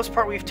for the most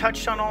part we've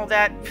touched on all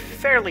that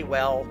fairly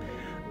well.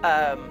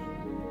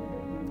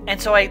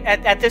 And so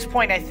at this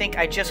point I think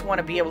I just want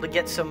to be able to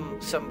get some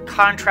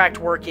contract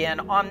work in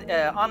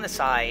on the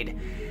side.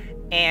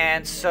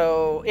 And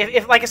so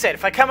if like I said,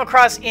 if I come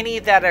across any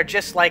that are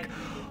just like,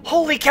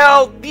 holy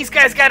cow, these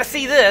guys got to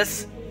see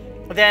this,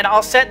 then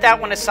I'll set that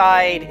one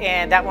aside,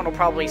 and that one will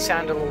probably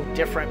sound a little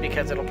different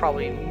because it'll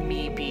probably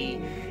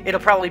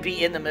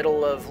be in the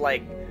middle of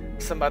like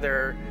some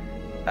other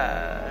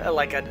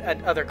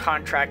other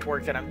contract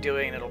work that I'm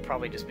doing. It'll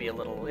probably just be a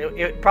little.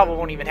 It probably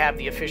won't even have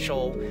the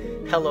official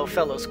 "Hello,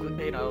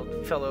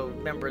 fellow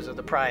members of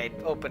the Pride"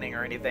 opening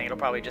or anything. It'll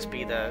probably just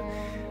be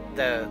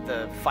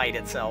the fight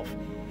itself.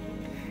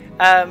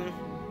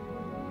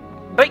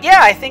 But yeah,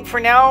 I think for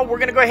now, we're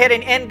going to go ahead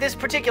and end this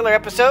particular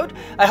episode.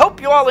 I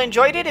hope you all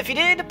enjoyed it. If you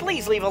did,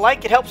 please leave a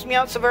like. It helps me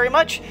out so very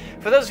much.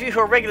 For those of you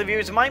who are regular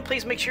viewers of mine,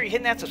 please make sure you're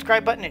hitting that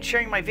subscribe button and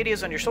sharing my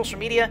videos on your social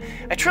media.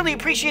 I truly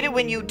appreciate it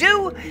when you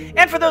do.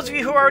 And for those of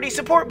you who already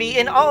support me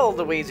in all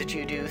the ways that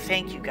you do,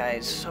 thank you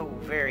guys so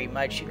very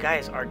much. You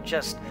guys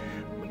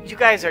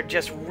are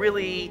just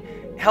really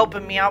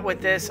helping me out with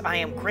this. I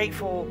am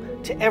grateful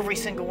to every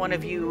single one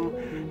of you.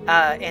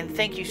 And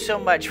thank you so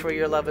much for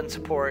your love and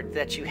support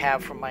that you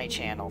have from my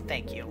channel.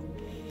 Thank you.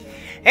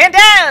 And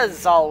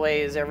as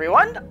always,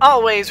 everyone,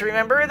 always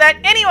remember that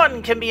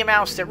anyone can be a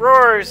mouse that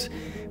roars,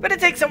 but it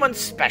takes someone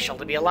special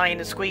to be a lion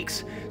that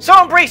squeaks.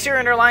 So embrace your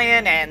inner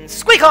lion and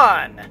squeak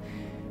on!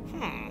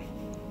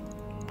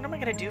 What am I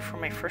going to do for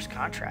my first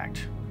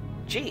contract?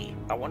 Gee,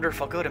 I wonder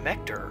if I'll go to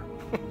Mector.